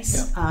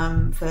space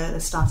for the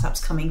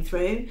startups coming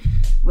through,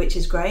 which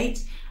is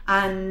great.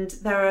 And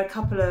there are a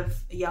couple of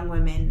young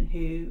women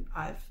who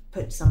I've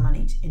put some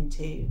money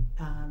into,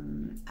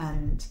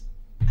 and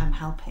I'm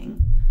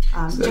helping,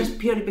 just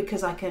purely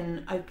because I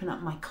can open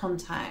up my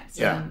contacts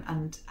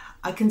and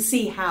I can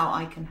see how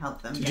I can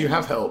help them. Did you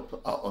have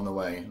help on the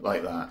way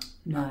like that?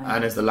 No.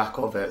 And is the lack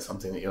of it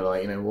something that you're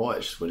like, what,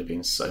 it just would have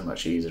been so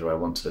much easier, I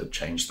want to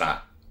change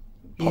that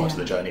part of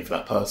the journey for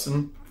that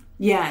person?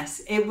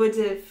 Yes, it would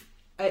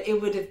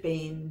have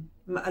been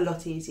a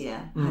lot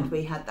easier had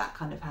we had that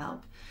kind of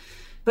help.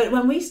 But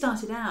when we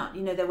started out,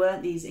 there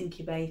weren't these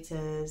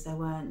incubators, there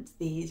weren't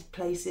these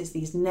places,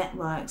 these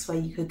networks where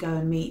you could go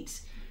and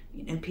meet,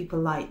 people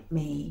like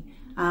me.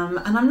 And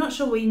I'm not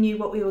sure we knew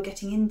what we were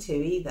getting into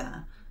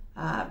either.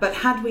 But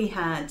had we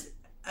had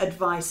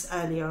advice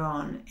earlier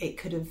on, it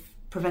could have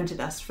prevented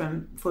us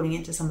from falling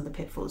into some of the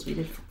pitfalls we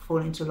did fall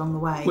into along the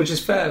way. Which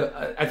is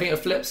fair. I think a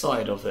flip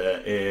side of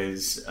it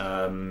is...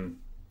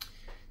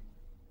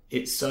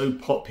 it's so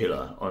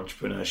popular,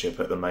 entrepreneurship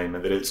at the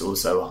moment, that it's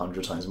also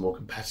 100 times more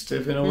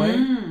competitive in a way.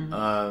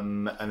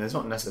 And there's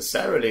not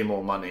necessarily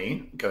more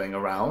money going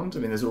around. I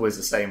mean, there's always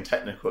the same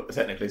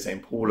technically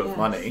same pool of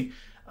money.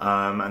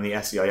 And the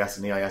SEIS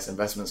and EIS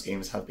investment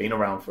schemes have been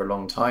around for a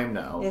long time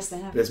now. Yes, they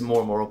have. There's more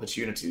and more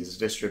opportunities to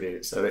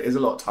distribute. So it is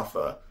a lot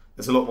tougher.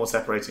 There's a lot more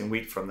separating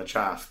wheat from the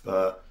chaff.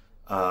 But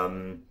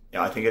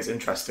I think it's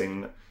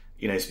interesting,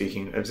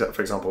 speaking,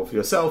 for example, for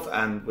yourself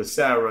and with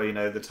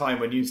Sarah, the time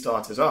when you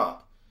started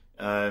up,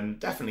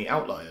 definitely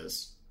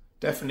outliers,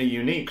 definitely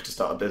unique to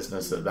start a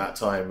business at that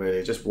time. Really,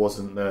 it just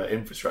wasn't the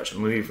infrastructure.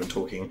 We're even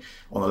talking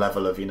on the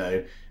level of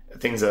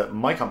things that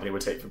my company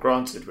would take for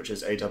granted, which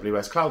is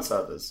AWS cloud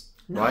servers.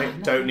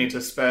 Right? Don't need to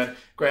spend...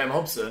 Graham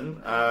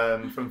Hobson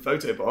from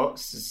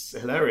Photobox, is a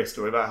hilarious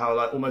story about how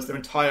almost their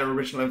entire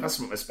original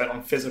investment was spent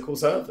on physical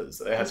servers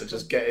that they had to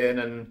just get in,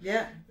 and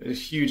a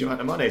huge amount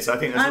of money. So I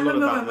think there's a lot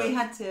of that. I remember when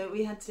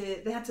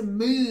they had to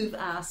move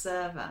our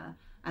server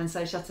and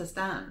so shut us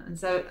down. And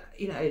so,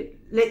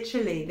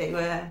 literally they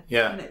were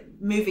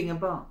moving a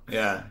box.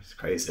 Yeah, it's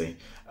crazy.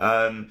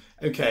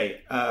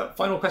 Okay,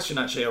 final question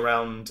actually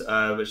around,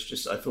 which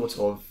just I thought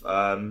of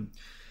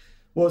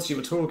whilst you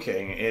were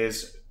talking,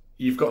 is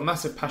you've got a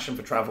massive passion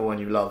for travel and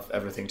you love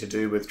everything to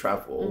do with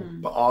travel,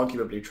 but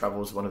arguably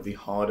travel is one of the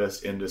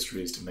hardest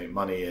industries to make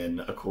money in,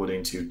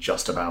 according to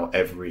just about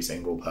every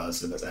single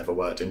person that's ever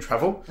worked in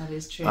travel. That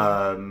is true.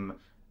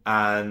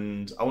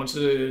 And I want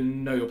to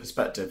know your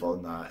perspective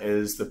on that.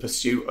 Is the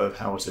pursuit of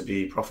how to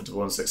be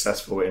profitable and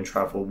successful in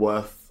travel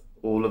worth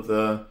all of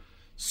the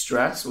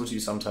stress, or do you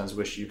sometimes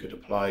wish you could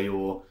apply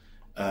your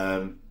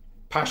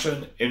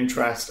passion,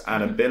 interest,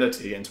 and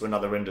ability into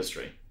another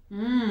industry?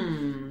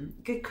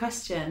 Good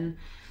question.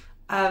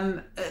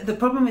 The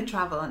problem with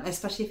travel, and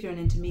especially if you're an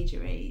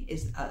intermediary,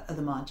 are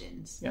the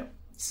margins. Yeah.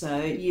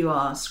 So you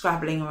are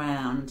scrabbling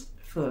around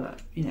for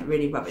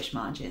really rubbish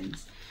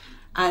margins.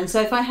 And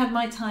so if I had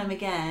my time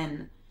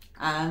again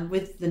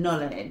with the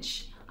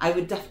knowledge, I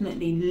would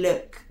definitely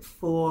look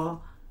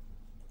for,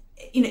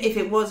 if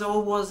it was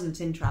or wasn't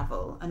in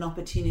travel, an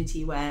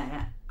opportunity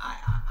where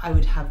I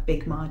would have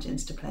big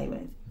margins to play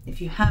with.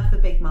 If you have the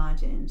big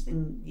margins,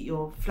 then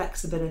your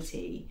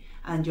flexibility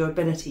and your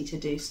ability to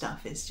do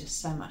stuff is just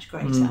so much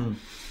greater.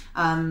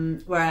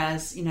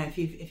 Whereas,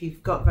 if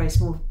you've got very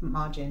small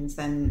margins,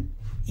 then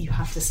you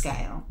have to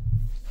scale.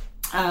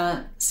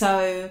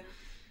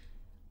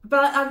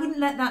 But I wouldn't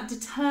let that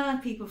deter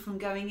people from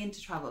going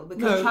into travel,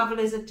 because travel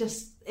is it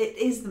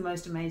is the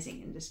most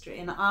amazing industry,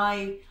 and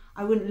I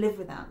wouldn't live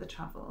without the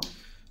travel.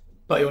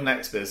 But your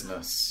next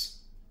business,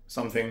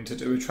 something to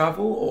do with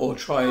travel, or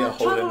try a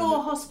whole travel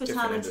or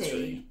hospitality?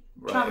 Industry?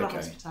 Right, travel or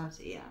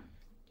hospitality, yeah.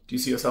 Do you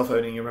see yourself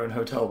owning your own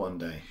hotel one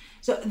day?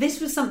 So this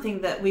was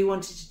something that we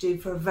wanted to do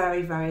for a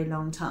very, very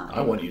long time.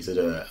 I want you to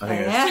do it. I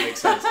think it makes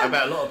sense. I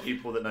bet a lot of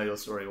people that know your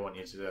story want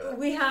you to do it.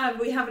 We have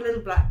a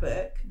little black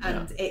book,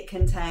 and it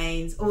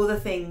contains all the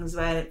things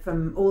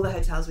from all the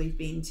hotels we've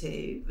been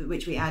to,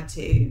 which we add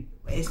to.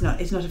 It's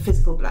not a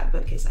physical black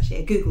book. It's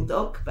actually a Google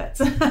Doc, but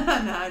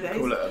nowadays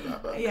call it a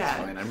black book. Yeah,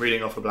 it's fine. I'm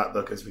reading off a black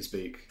book as we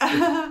speak.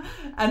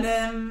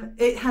 And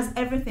it has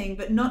everything,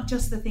 but not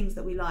just the things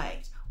that we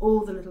liked.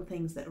 All the little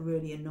things that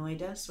really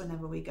annoyed us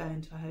whenever we go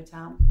into a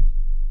hotel,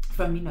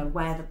 from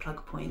where the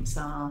plug points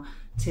are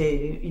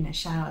to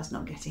showers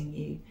not getting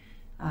you,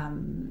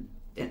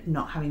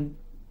 not having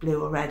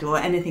blue or red, or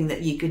anything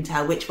that you can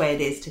tell which way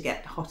it is to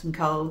get hot and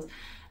cold.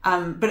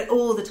 But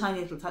all the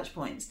tiny little touch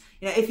points.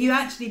 If you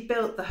actually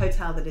built the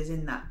hotel that is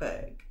in that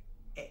book,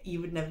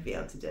 you would never be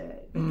able to do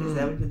it,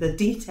 because the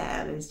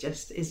detail is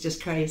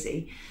just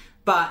crazy.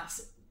 But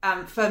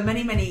for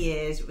many, many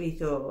years we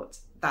thought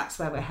that's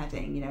where we're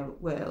heading.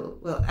 We'll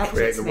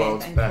create the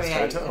world's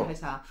best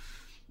hotel.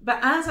 But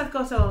as I've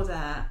got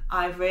older,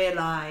 I've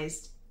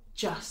realised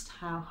just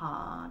how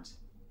hard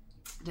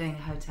doing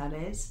a hotel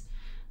is.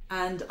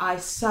 And I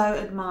so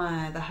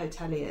admire the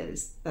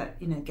hoteliers that,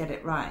 get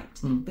it right.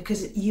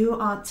 Because you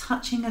are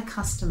touching a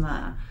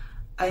customer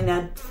in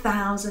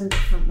 1,000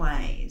 different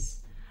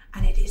ways.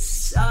 And it is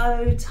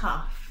so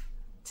tough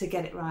to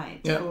get it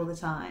right all the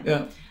time.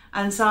 Yeah.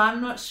 And so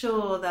I'm not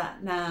sure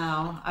that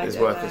now... It's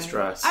worth the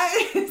stress.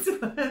 It's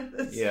worth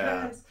the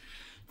stress.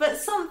 But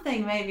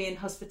something maybe in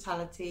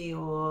hospitality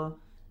or...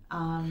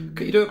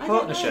 Could you do a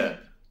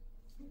partnership?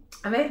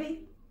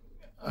 Maybe.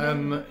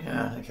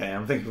 Yeah, okay.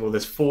 I'm thinking of all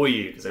this for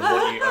you, because I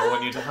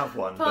want you to have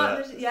one.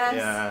 Partnership, yes.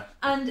 Yeah.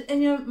 And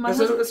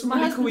there's some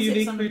really cool,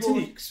 unique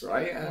boutiques,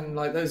 right? And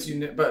like those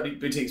unique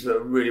boutiques that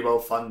are really well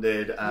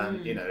funded,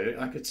 and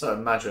I could sort of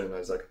imagine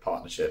there's like a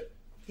partnership.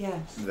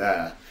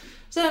 There.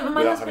 So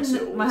my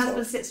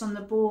husband sits on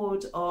the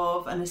board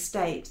of an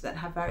estate that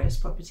have various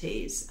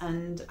properties,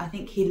 and I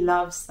think he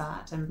loves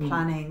that and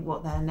planning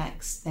what their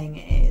next thing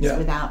is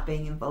without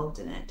being involved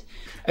in it.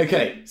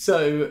 Okay,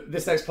 so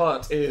this next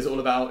part is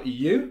all about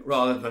you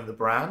rather than the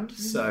brand,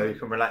 so you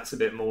can relax a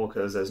bit more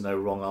because there's no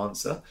wrong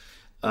answer.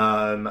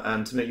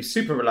 And to make you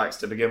super relaxed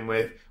to begin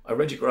with, I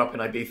read you grew up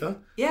in Ibiza.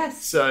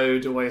 Yes. So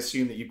do I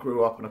assume that you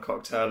grew up on a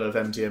cocktail of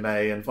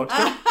MDMA and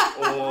vodka?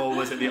 Or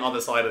was it the other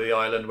side of the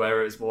island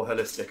where it was more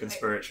holistic and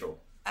spiritual?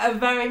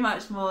 Very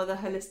much more the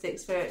holistic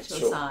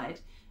spiritual side.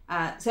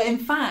 So in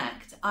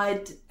fact,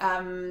 I'd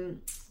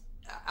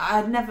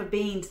never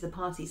been to the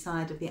party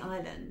side of the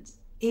island.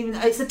 Even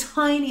though it's a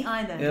tiny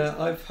island. Yeah,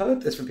 I've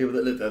heard this from people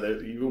that live there,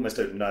 that you almost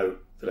don't know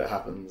that it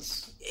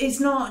happens.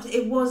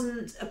 It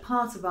wasn't a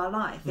part of our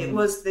life. It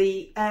was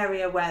the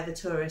area where the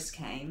tourists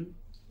came,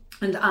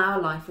 and our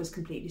life was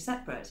completely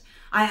separate.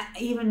 I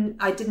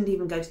didn't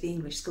even go to the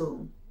English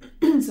school.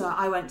 So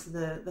I went to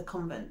the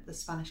convent, the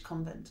Spanish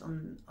convent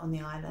on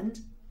the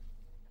island,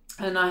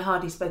 and I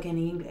hardly spoke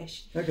any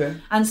English. Okay.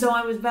 And so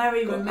I was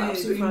very removed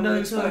absolutely from no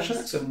the Spanish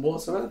tourists. accent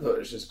whatsoever.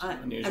 It's just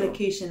unusual.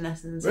 Elocution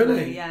lessons.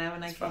 Really? Yeah,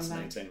 when I came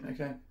fascinating. back.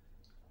 Okay.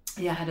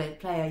 Yeah, I had to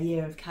play a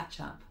year of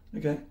catch up.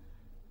 Okay.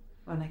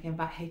 When I came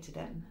back, hated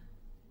it.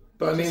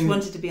 But Just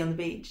wanted to be on the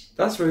beach.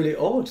 That's really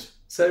odd.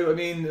 So, I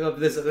mean,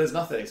 there's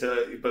nothing.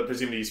 So, but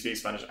presumably you speak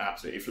Spanish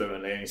absolutely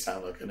fluently and you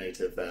sound like a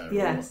native there.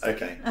 Yes.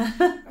 Okay.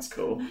 That's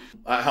cool.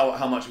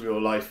 How much of your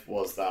life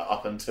was that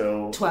up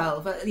until...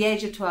 12. At the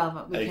age of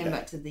 12, we came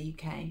back to the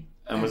UK.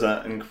 And was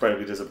that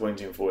incredibly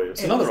disappointing for you?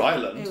 It's another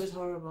island. It was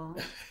horrible.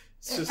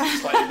 It's just a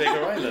slightly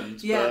bigger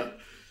island. Yeah. But...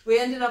 We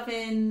ended up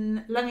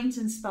in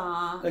Leamington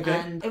Spa,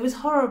 and it was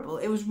horrible.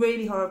 It was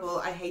really horrible.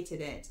 I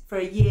hated it. For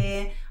a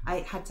year, I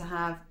had to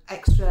have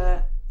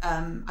extra...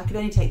 I could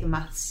only take the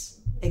maths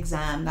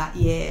exam that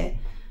year,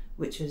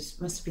 which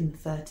must have been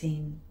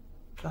 13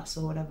 plus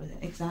or whatever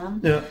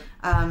exam. Yeah.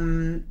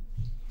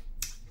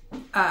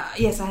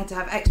 Yes, I had to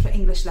have extra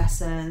English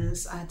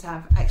lessons. I had to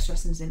have extra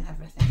lessons in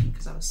everything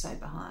because I was so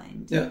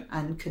behind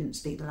and couldn't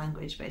speak the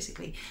language,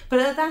 basically. But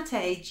at that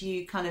age,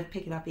 you kind of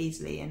pick it up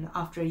easily. And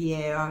after a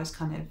year, I was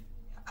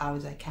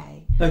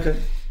okay. Okay.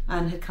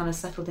 And had kind of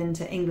settled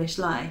into English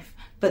life.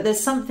 But there's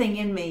something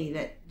in me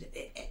that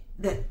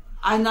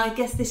and I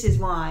guess this is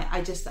why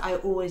I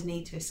always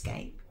need to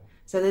escape.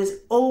 So there's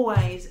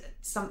always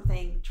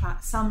something,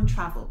 some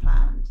travel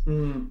planned.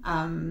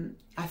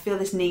 I feel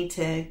this need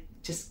to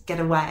just get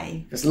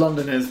away. Because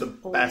London is the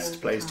best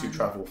place to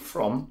travel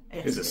from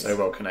because it's so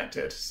well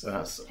connected. So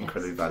that's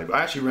incredibly valuable.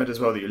 I actually read as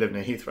well that you live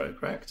near Heathrow,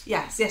 correct?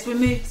 Yes. We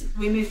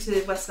moved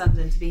to West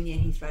London to be near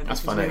Heathrow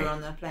because funny. we were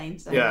on the plane.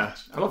 So yeah,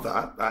 I love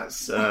that.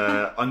 That's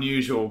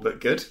unusual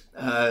but good.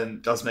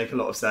 Does make a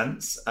lot of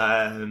sense.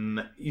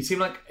 You seem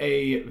like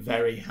a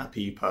very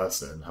happy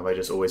person. Have I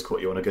just always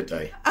caught you on a good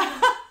day?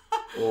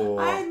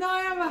 Or... I know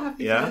I am a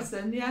happy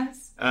person,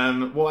 yes.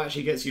 What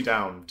actually gets you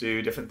down?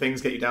 Do different things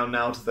get you down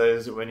now to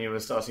those when you were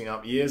starting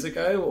up years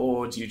ago,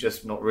 or do you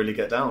just not really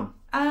get down?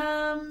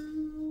 I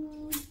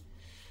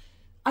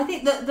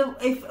think that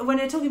when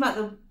you're talking about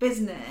the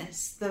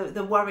business,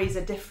 the worries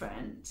are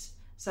different.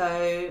 So,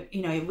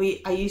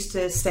 I used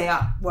to stay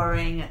up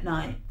worrying at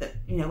night that,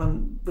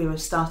 when we were a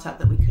startup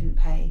that we couldn't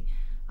pay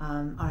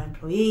our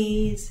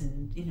employees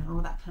and,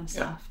 all that kind of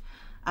stuff.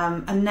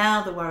 And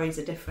now the worries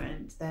are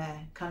different.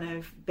 They're kind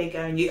of bigger,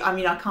 and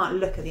I can't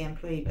look at the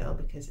employee bill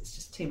because it's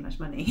just too much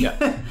money.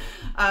 Yeah.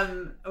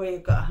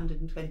 We've got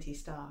 120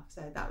 staff,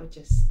 so that would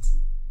just,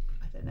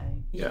 I don't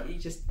know. You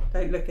just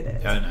don't look at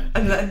it. Yeah,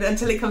 I know.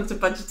 Until it comes to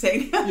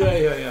budgeting.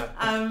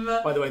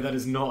 Yeah. By the way, that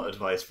is not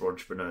advice for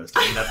entrepreneurs.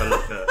 Never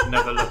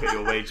look at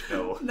your wage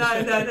bill. No.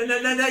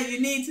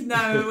 You need to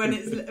know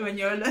when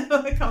you're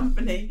a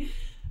company.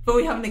 But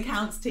we have an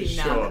accounts team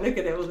now that look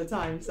at it all the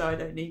time, so I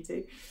don't need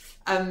to.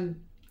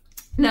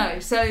 No,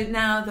 so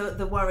now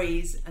the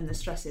worries and the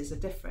stresses are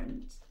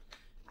different.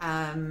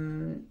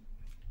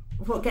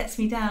 What gets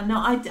me down? No,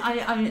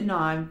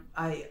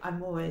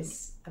 I'm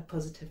always a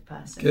positive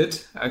person.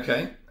 Good.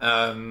 Okay.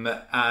 But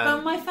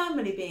my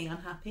family being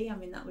unhappy,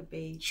 that would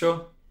be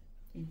sure.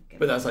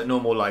 But that's like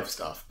normal life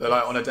stuff. But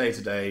like on a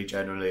day-to-day,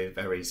 generally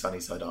very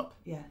sunny side up.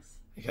 Yes.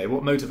 Okay.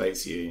 What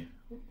motivates you?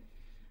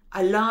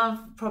 I love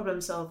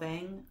problem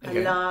solving.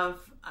 Okay.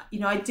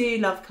 I do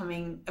love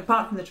coming,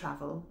 apart from the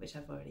travel, which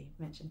I've already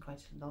mentioned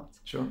quite a lot.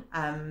 Sure.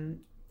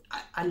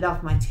 I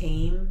love my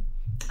team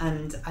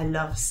and I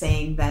love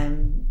seeing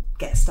them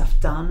get stuff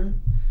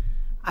done.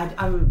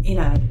 I'm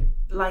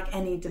like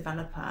any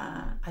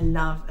developer, I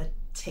love a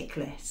tick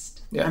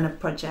list and a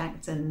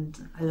project, and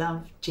I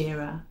love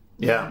Jira.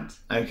 Yeah.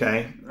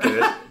 Okay.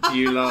 Good. Do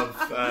you love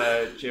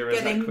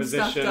Jira's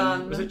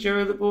acquisition? Was it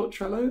Jira that bought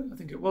Trello? I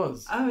think it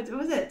was. Oh,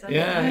 was it?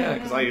 Yeah.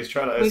 Because I use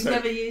Trello. We've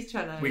never used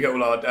Trello. We get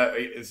all our.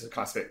 It's a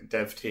classic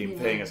dev team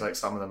thing. It's like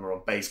some of them are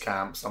on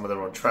Basecamp, some of them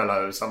are on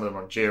Trello, some of them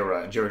are on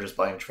Jira, and Jira just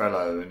buying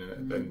Trello,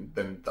 and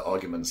then the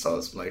argument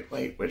starts like,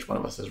 wait, which one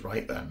of us is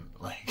right then?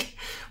 Like,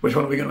 which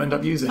one are we going to end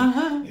up using?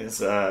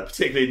 It's a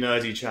particularly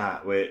nerdy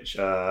chat, which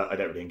I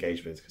don't really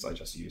engage with because I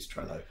just use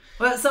Trello.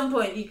 Well, at some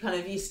point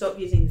you stop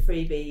using the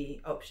freebie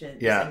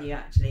options and you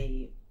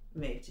actually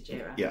move to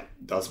Jira. Yeah,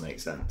 does make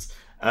sense.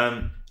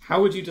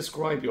 How would you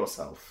describe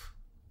yourself?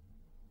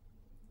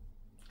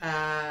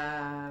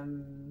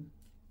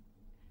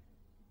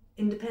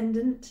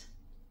 Independent,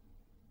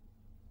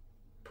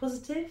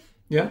 positive.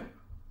 Yeah.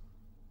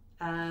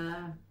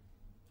 A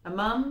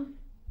mum,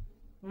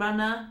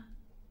 runner,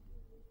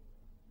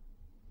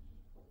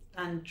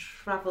 and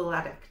travel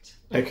addict.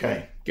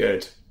 Okay,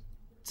 good.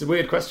 It's a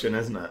weird question,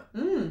 isn't it?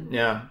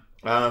 Yeah.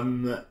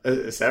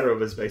 Sarah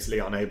was basically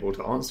unable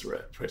to answer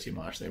it pretty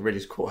much. They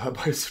really caught her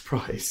by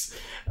surprise.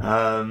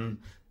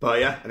 But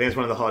yeah, I think it's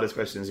one of the hardest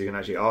questions you can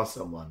actually ask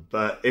someone.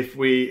 But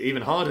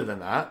even harder than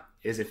that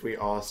is if we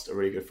asked a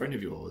really good friend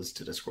of yours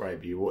to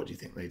describe you, what do you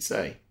think they'd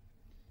say?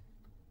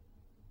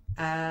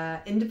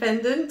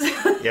 Independent.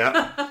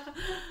 Yeah.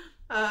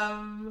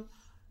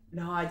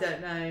 No, I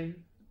don't know.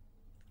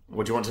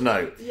 What do you want to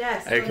know?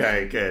 Yes.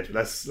 Okay, good.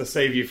 Let's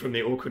save you from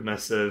the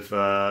awkwardness of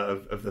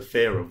the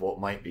fear of what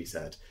might be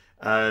said.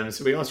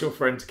 So we asked your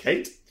friend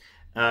Kate,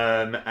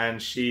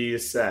 and she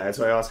said,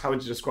 so I asked, how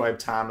would you describe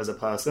Tam as a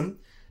person?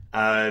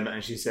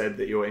 And she said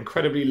that you're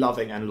incredibly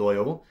loving and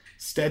loyal,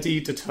 steady,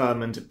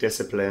 determined,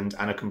 disciplined,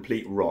 and a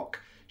complete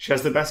rock. She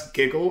has the best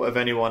giggle of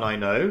anyone I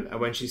know, and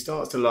when she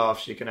starts to laugh,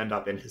 she can end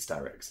up in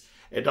hysterics.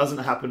 It doesn't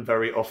happen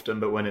very often,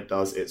 but when it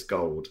does, it's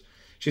gold.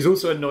 She's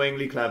also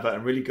annoyingly clever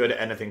and really good at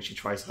anything she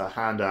tries her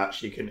hand at.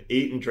 She can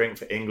eat and drink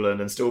for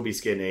England and still be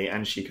skinny,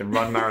 and she can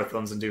run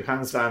marathons and do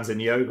handstands and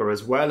yoga,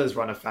 as well as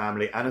run a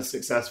family and a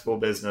successful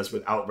business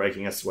without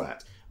breaking a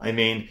sweat. I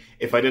mean,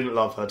 if I didn't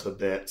love her to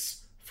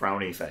bits,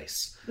 frowny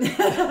face. Does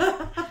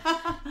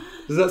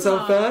that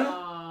sound fair?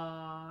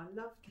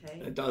 Love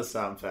Kate. It does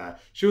sound fair.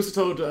 She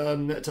also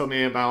told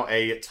me about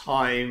a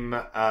time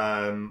when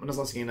I was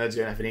asking her, do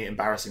you have any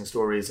embarrassing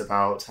stories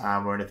about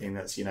Tam or anything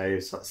that's,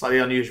 slightly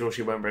unusual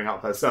she won't bring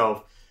up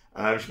herself.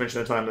 She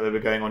mentioned the time that they were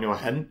going on your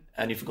hen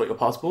and you forgot your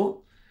passport.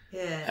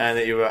 Yeah. And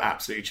that you were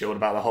absolutely chilled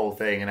about the whole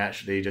thing, and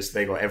actually just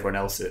they got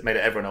made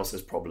it everyone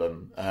else's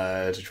problem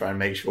to try and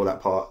make sure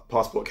that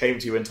passport came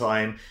to you in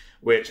time,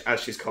 which,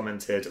 as she's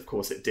commented, of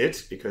course it did,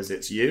 because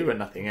it's you and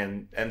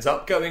nothing ends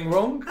up going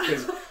wrong.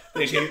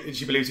 Because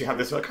she believes you have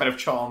this kind of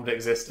charmed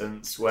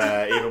existence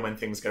where even when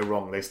things go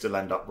wrong, they still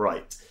end up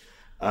right.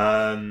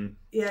 You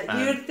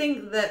would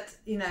think that,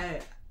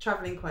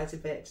 travelling quite a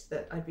bit,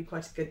 that I'd be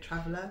quite a good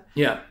traveller.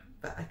 Yeah.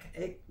 But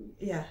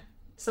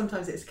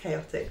sometimes it's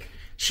chaotic.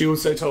 She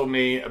also told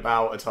me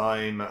about a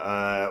time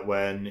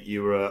when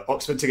you were at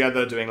Oxford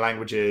together doing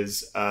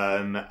languages,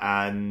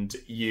 and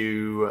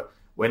you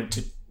went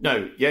to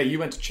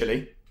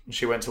Chile, and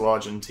she went to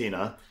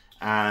Argentina,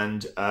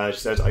 and she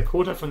said, I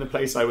called her from the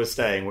place I was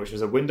staying, which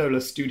was a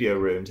windowless studio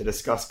room, to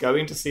discuss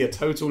going to see a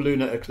total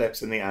lunar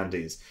eclipse in the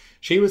Andes.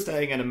 She was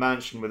staying in a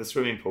mansion with a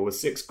swimming pool with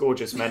 6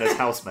 gorgeous men as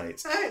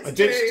housemates. I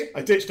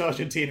ditched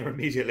Argentina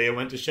immediately and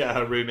went to share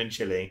her room in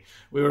Chile.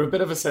 We were a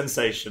bit of a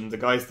sensation. The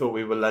guys thought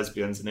we were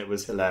lesbians and it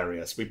was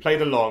hilarious. We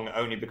played along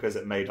only because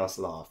it made us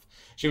laugh.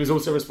 She was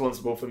also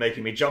responsible for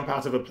making me jump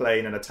out of a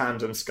plane in a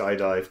tandem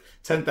skydive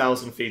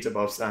 10,000 feet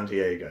above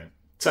Santiago.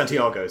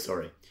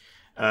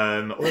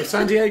 Although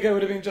San Diego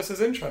would have been just as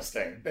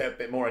interesting. A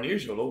bit more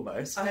unusual,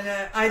 almost. I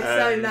know.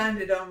 I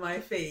landed on my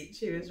feet.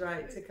 She was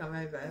right to come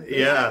over.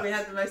 We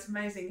had the most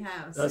amazing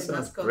house. That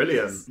sounds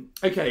brilliant.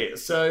 Okay,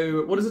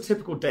 so what does a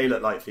typical day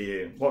look like for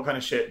you? What kind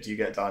of shit do you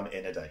get done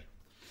in a day?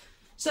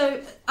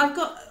 So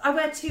I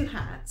wear 2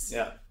 hats.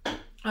 Yeah.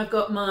 I've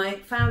got my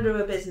founder of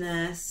a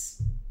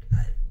business,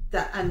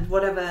 and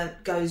whatever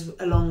goes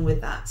along with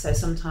that. So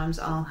sometimes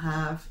I'll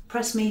have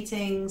press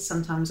meetings,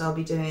 sometimes I'll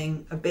be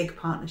doing a big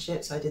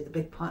partnership. So I did the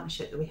big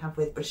partnership that we have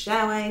with British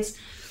Airways.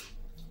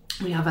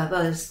 We have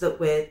others that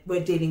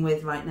we're dealing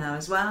with right now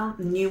as well,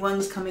 new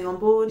ones coming on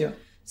board. Yeah.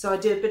 So I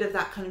do a bit of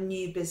that kind of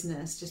new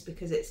business just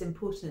because it's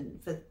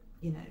important for,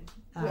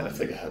 a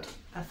figurehead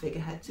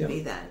to be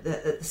there at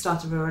the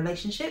start of a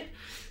relationship.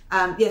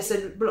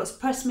 So lots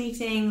of press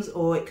meetings,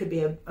 or it could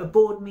be a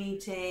board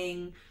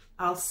meeting.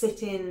 I'll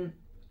sit in.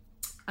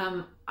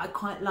 I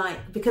quite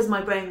like, because my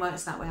brain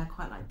works that way, I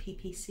quite like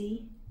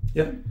PPC.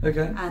 Yeah,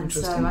 okay. And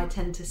so I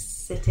tend to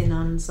sit in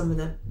on some of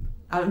the...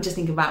 I'm just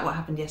thinking about what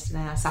happened yesterday.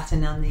 I sat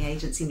in on the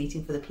agency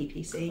meeting for the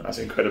PPC. That's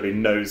incredibly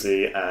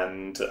nosy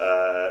and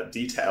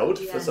detailed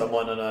for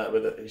someone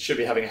should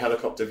be having a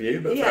helicopter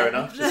view, but fair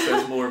enough. Just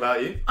says more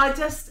about you. I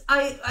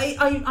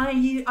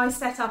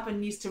set up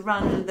and used to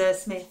run the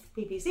Smith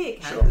PPC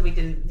account because we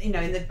didn't, in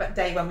the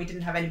day when we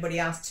didn't have anybody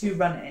else to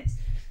run it.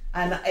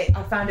 And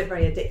I found it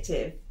very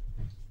addictive.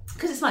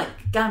 Because it's like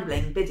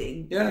gambling,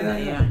 bidding.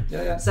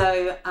 Yeah.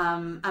 So,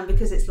 and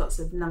because it's lots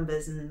of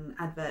numbers and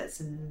adverts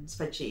and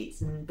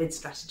spreadsheets and bid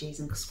strategies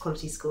and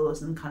quality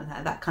scores and kind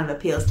of that kind of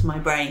appeals to my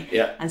brain.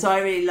 Yeah. And so I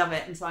really love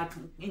it. And so I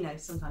can,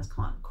 sometimes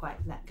can't quite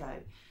let go.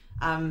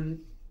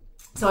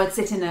 So I'd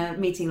sit in a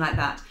meeting like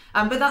that.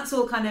 But that's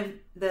all kind of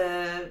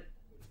the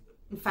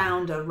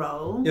founder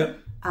role. Yeah.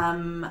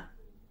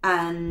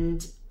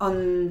 And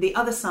on the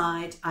other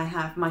side, I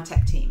have my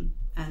tech team.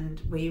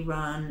 And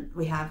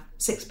we have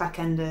 6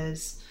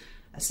 back-enders,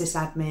 a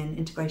sysadmin,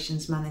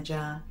 integrations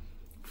manager,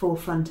 4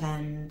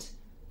 front-end,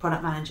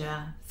 product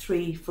manager,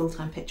 3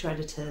 full-time picture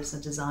editors,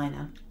 a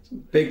designer.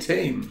 Big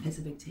team. It's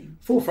a big team.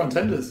 4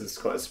 front-enders is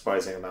quite a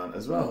surprising amount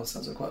as well.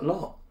 Sounds like quite a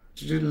lot.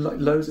 Did you do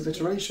loads of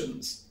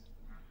iterations?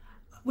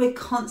 We're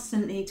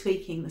constantly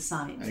tweaking the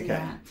site. Okay.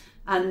 Yeah.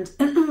 And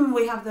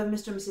we have the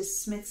Mr. and Mrs.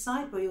 Smith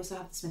site, but we also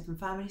have the Smith and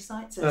Family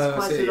site. So there's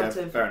quite a lot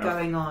of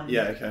going on.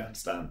 Yeah, okay, I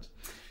understand.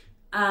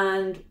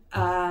 And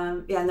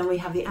and then we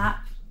have the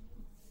app.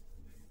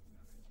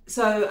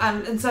 So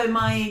so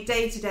my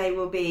day-to-day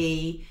will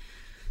be,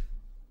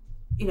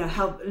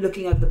 help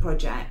looking over the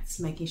projects,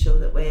 making sure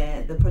that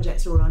the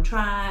projects are all on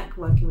track,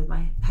 working with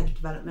my head of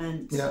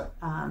development,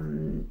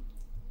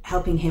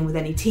 helping him with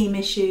any team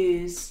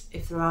issues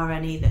if there are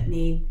any that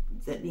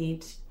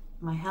need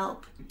my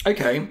help.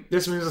 Okay,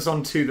 this moves us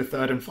on to the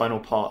third and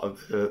final part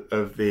of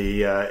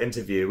the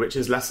interview, which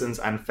is lessons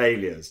and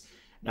failures.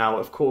 Now,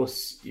 of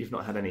course, you've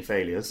not had any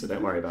failures, so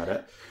don't worry about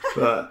it.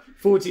 But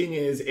 14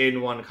 years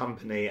in one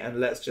company, and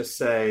let's just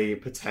say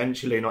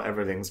potentially not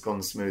everything's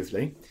gone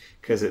smoothly,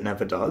 because it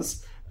never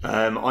does.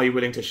 Are you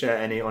willing to share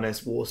any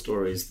honest war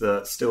stories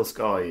that still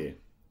scar you?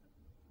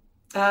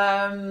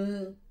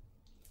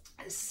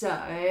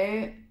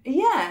 So,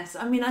 yes.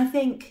 I mean, I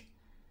think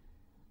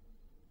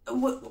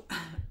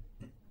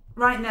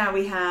right now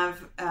we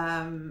have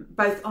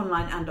both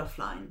online and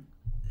offline.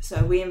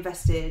 So we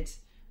invested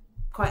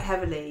quite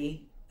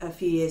heavily a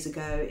few years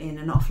ago in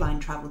an offline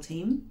travel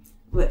team,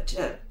 which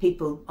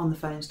people on the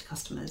phones to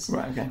customers.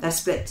 Right, okay. They're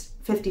split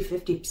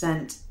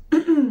 50%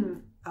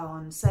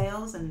 on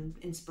sales and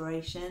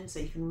inspiration, so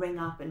you can ring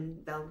up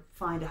and they'll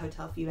find a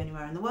hotel for you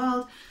anywhere in the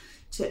world,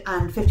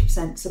 and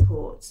 50%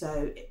 support,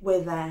 so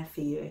we're there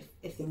for you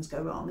if things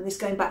go wrong. And this,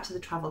 going back to the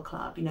travel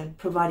club,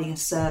 providing a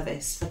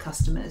service for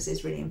customers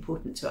is really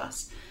important to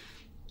us.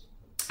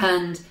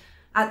 And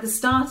at the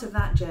start of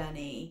that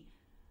journey,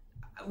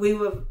 we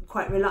were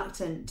quite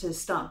reluctant to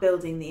start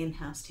building the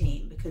in-house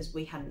team because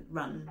we hadn't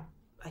run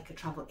like a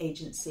travel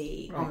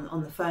agency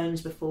on the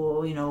phones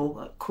before,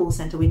 a call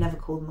centre. We never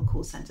called them a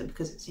call centre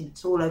because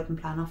it's all open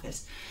plan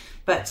office.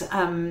 But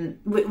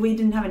we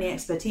didn't have any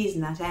expertise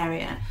in that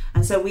area.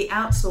 And so we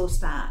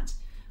outsourced that.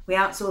 We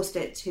outsourced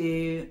it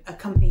to a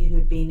company who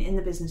had been in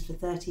the business for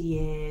 30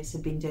 years,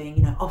 had been doing,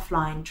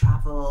 offline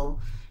travel,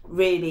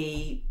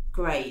 really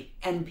great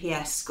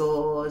NPS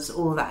scores,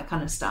 all that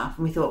kind of stuff.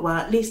 And we thought, well,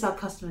 at least our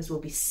customers will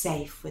be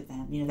safe with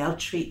them. They'll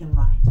treat them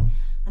right.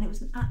 And it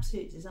was an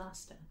absolute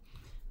disaster.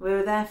 We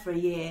were there for a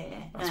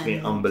year. That's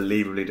been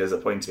unbelievably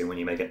disappointing when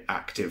you make an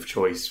active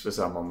choice for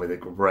someone with a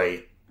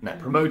great Net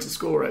Promoter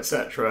Score,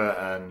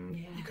 etc., and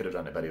you could have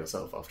done it better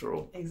yourself after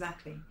all.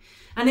 Exactly.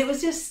 And it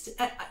was just,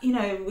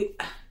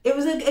 it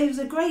was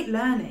a great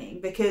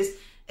learning, because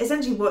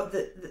essentially what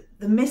the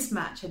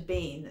mismatch had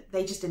been,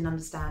 they just didn't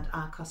understand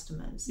our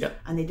customers,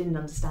 and they didn't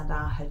understand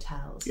our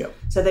hotels.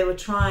 So they were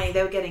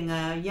getting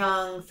a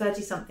young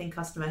 30-something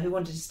customer who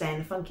wanted to stay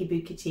in a funky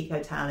boutique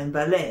hotel in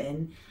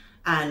Berlin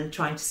and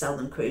trying to sell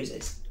them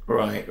cruises.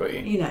 Right, got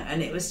you.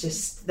 And it was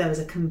just, that's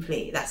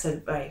a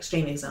very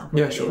extreme example.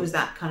 Yeah, but sure. It was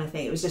that kind of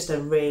thing. It was just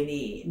a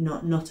really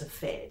not a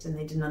fit, and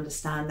they didn't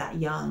understand that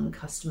young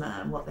customer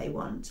and what they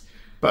want.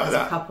 But as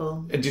a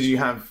couple. Did you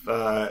have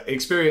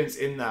experience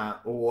in that,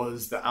 or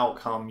was the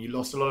outcome you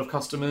lost a lot of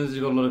customers?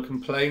 You got a lot of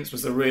complaints?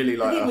 Was there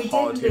really I think a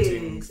hard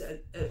hitting? We did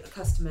lose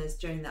customers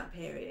during that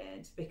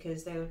period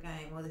because they were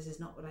going, well, this is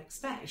not what I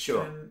expect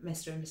from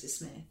Mr. and Mrs.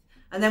 Smith.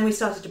 And then we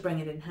started to bring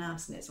it in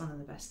house, and it's one of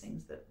the best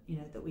things that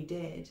that we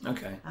did.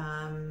 Okay.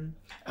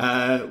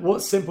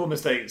 What simple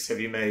mistakes have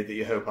you made that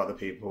you hope other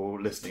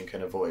people listening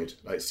can avoid?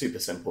 Like super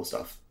simple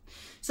stuff.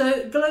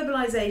 So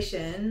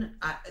globalization,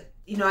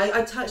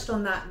 I touched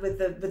on that with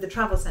the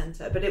travel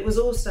centre, but it was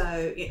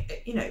also,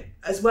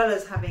 as well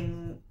as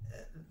having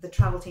the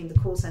travel team, the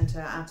call centre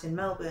out in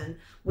Melbourne,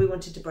 we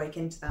wanted to break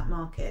into that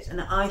market,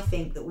 and I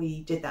think that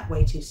we did that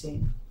way too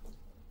soon,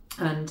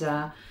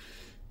 and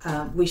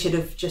we should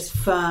have just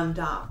firmed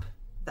up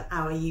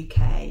our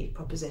UK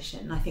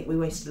proposition. I think we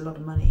wasted a lot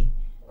of money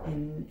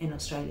in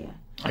Australia.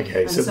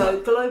 Okay, and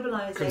so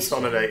globalization,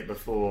 consolidate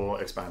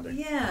before expanding.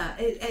 Yeah,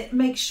 it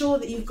makes sure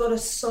that you've got a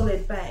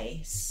solid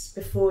base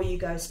before you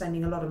go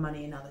spending a lot of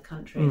money in other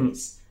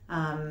countries,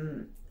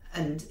 and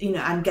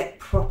get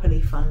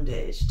properly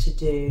funded to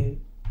do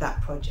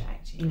that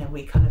project.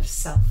 We kind of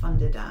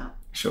self-funded out.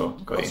 Sure,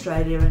 got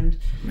Australia, and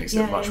makes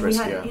it much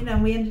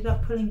riskier. We ended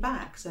up pulling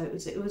back, so it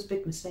was a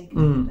big mistake in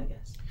the end, I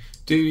guess.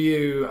 Do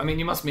you? I mean,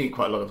 you must meet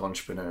quite a lot of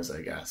entrepreneurs,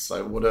 I guess.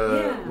 Like, what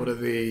are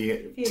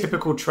the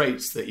typical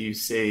traits that you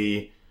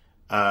see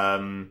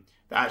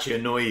that actually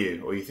annoy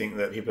you, or you think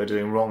that people are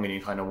doing wrong, and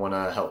you kind of want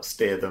to help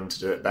steer them to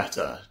do it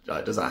better?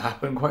 Like, does that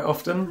happen quite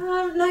often?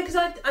 No, because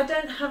I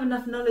don't have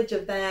enough knowledge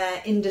of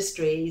their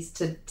industries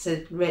to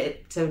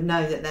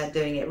know that they're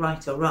doing it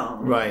right or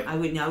wrong. Right. I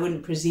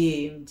wouldn't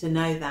presume to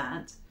know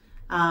that.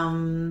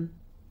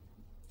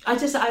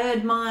 I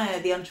admire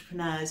the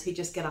entrepreneurs who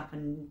just get up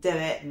and do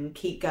it and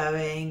keep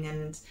going,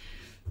 and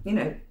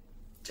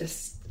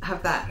just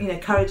have that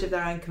courage of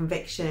their own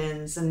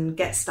convictions and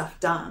get stuff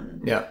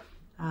done. Yeah.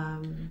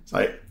 It's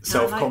like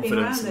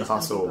self-confidence and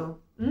hustle.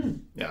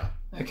 Yeah.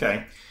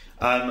 Okay.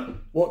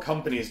 What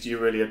companies do you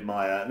really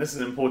admire? And this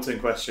is an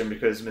important question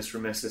because Mr.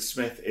 and Mrs.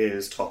 Smith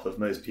is top of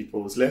most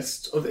people's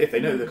list. If they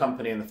know the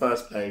company in the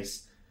first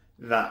place,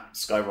 that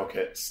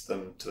skyrockets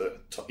them to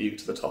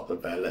the top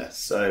of their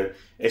list. So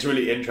it's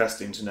really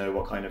interesting to know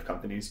what kind of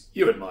companies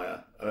you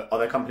admire. Are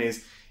there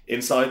companies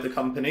inside the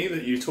company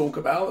that you talk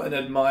about and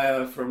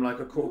admire from like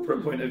a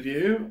corporate point of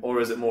view, or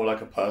is it more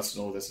like a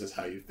personal, this is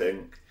how you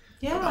think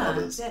about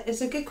others? Yeah, it's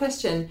a good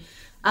question.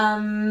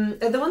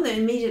 The one that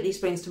immediately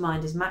springs to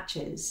mind is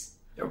Matches.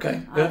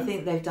 Okay. I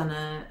think they've done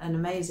an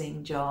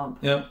amazing job.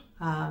 Yeah.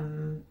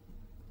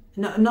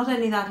 Not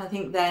only that, I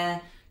think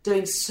they're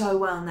doing so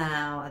well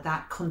now at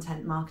that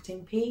content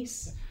marketing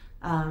piece.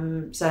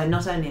 So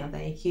not only are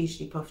they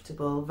hugely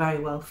profitable, very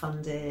well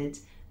funded,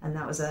 and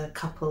that was a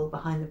couple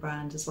behind the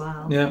brand as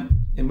well. Yeah,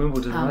 in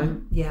Wimbledon, right?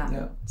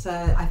 Yeah. So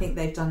I think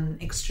they've done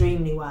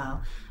extremely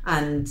well,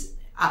 and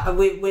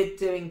we're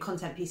doing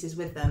content pieces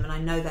with them, and I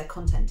know their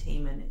content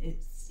team, and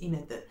it's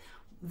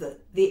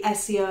the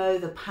SEO,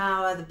 the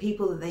power, the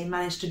people that they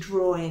managed to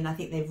draw in. I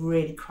think they've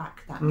really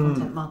cracked that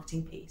content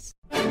marketing piece.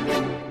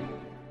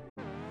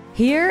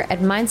 Here at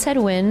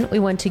Mindset Win, we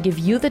want to give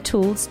you the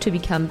tools to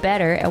become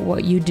better at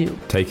what you do.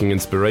 Taking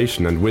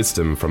inspiration and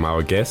wisdom from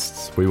our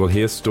guests, we will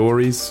hear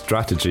stories,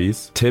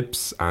 strategies,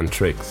 tips, and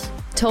tricks.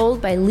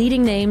 Told by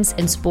leading names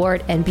in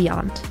sport and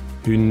beyond,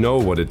 who know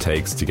what it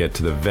takes to get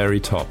to the very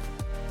top.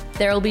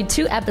 There will be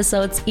 2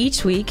 episodes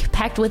each week,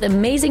 packed with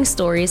amazing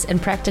stories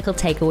and practical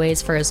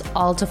takeaways for us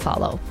all to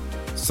follow.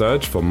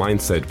 Search for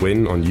Mindset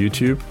Win on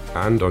YouTube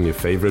and on your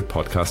favorite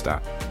podcast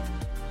app.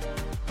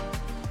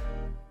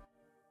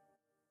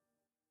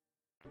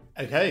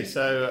 Okay,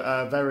 so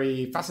a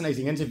very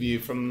fascinating interview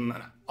from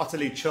an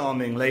utterly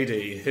charming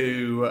lady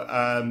who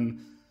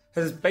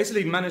has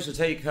basically managed to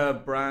take her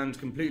brand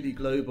completely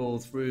global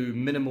through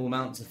minimal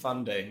amounts of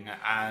funding,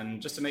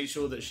 and just to make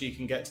sure that she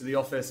can get to the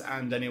office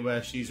and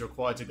anywhere she's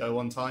required to go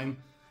on time,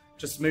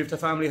 just moved her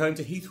family home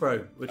to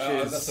Heathrow, which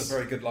is... That's a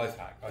very good life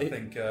hack. I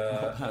think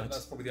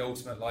that's probably the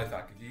ultimate life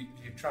hack. If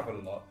you travel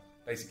a lot,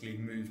 basically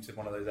move to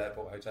one of those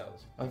airport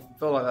hotels. I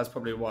feel like that's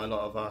probably why a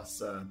lot of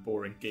us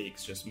boring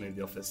geeks just move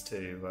the office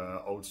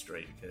to Old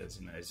Street, because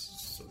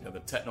it's sort of the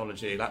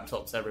technology,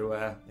 laptops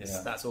everywhere.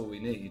 That's all we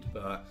need.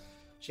 But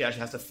she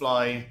actually has to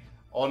fly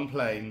on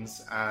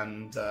planes,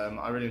 and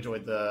I really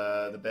enjoyed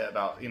the bit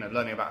about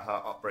learning about her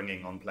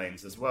upbringing on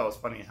planes as well. It's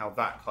funny how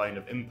that kind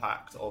of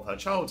impact of her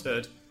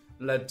childhood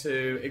led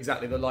to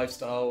exactly the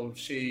lifestyle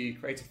she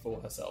created for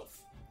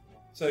herself.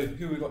 So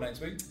who we got next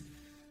week?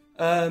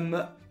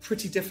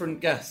 Pretty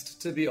different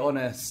guest, to be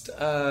honest.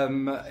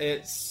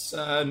 It's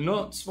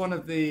not one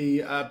of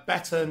the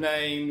better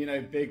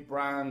name, big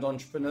brand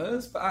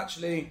entrepreneurs, but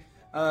actually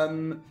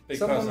big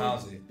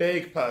personality.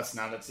 Big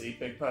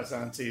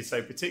personality.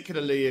 So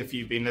particularly if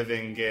you've been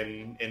living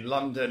in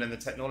London in the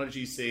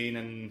technology scene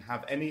and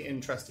have any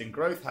interest in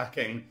growth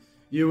hacking,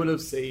 you will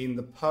have seen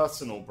the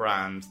personal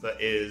brand that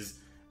is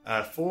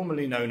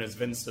formerly known as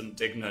Vincent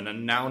Dignan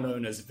and now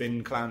known as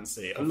Vin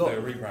Clancy. A lot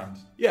of rebrand.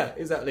 Yeah,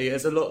 exactly.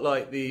 It's a lot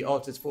like the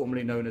artist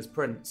formerly known as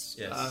Prince,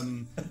 yes.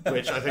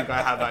 Which I think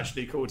I have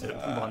actually called him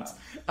once.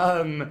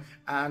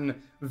 And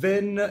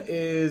Vin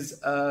is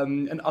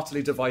an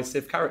utterly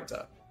divisive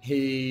character.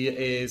 He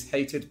is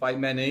hated by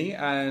many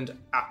and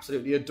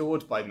absolutely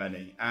adored by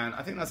many. And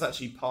I think that's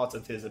actually part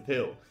of his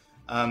appeal.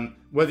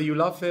 Whether you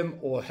love him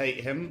or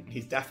hate him,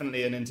 he's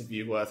definitely an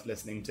interview worth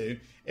listening to.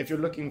 If you're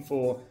looking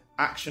for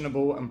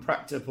actionable and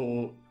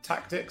practical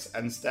tactics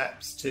and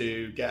steps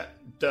to get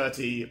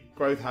dirty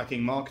growth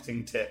hacking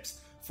marketing tips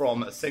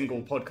from a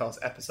single podcast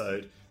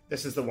episode,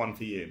 this is the one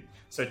for you.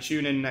 So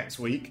tune in next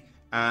week,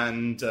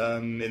 and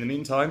in the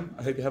meantime,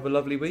 I hope you have a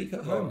lovely week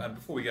at home. And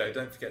before we go,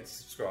 don't forget to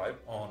subscribe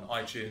on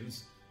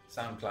iTunes,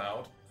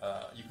 SoundCloud.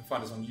 You can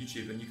find us on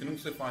YouTube, and you can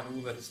also find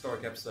all the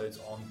historic episodes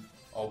on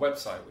our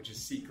website, which is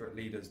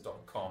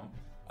secretleaders.com.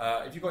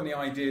 If you've got any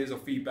ideas or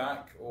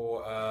feedback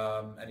or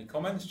any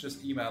comments,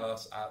 just email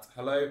us at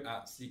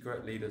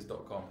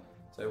hello@secretleaders.com.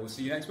 So we'll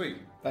see you next week.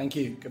 Thank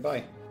you.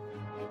 Goodbye.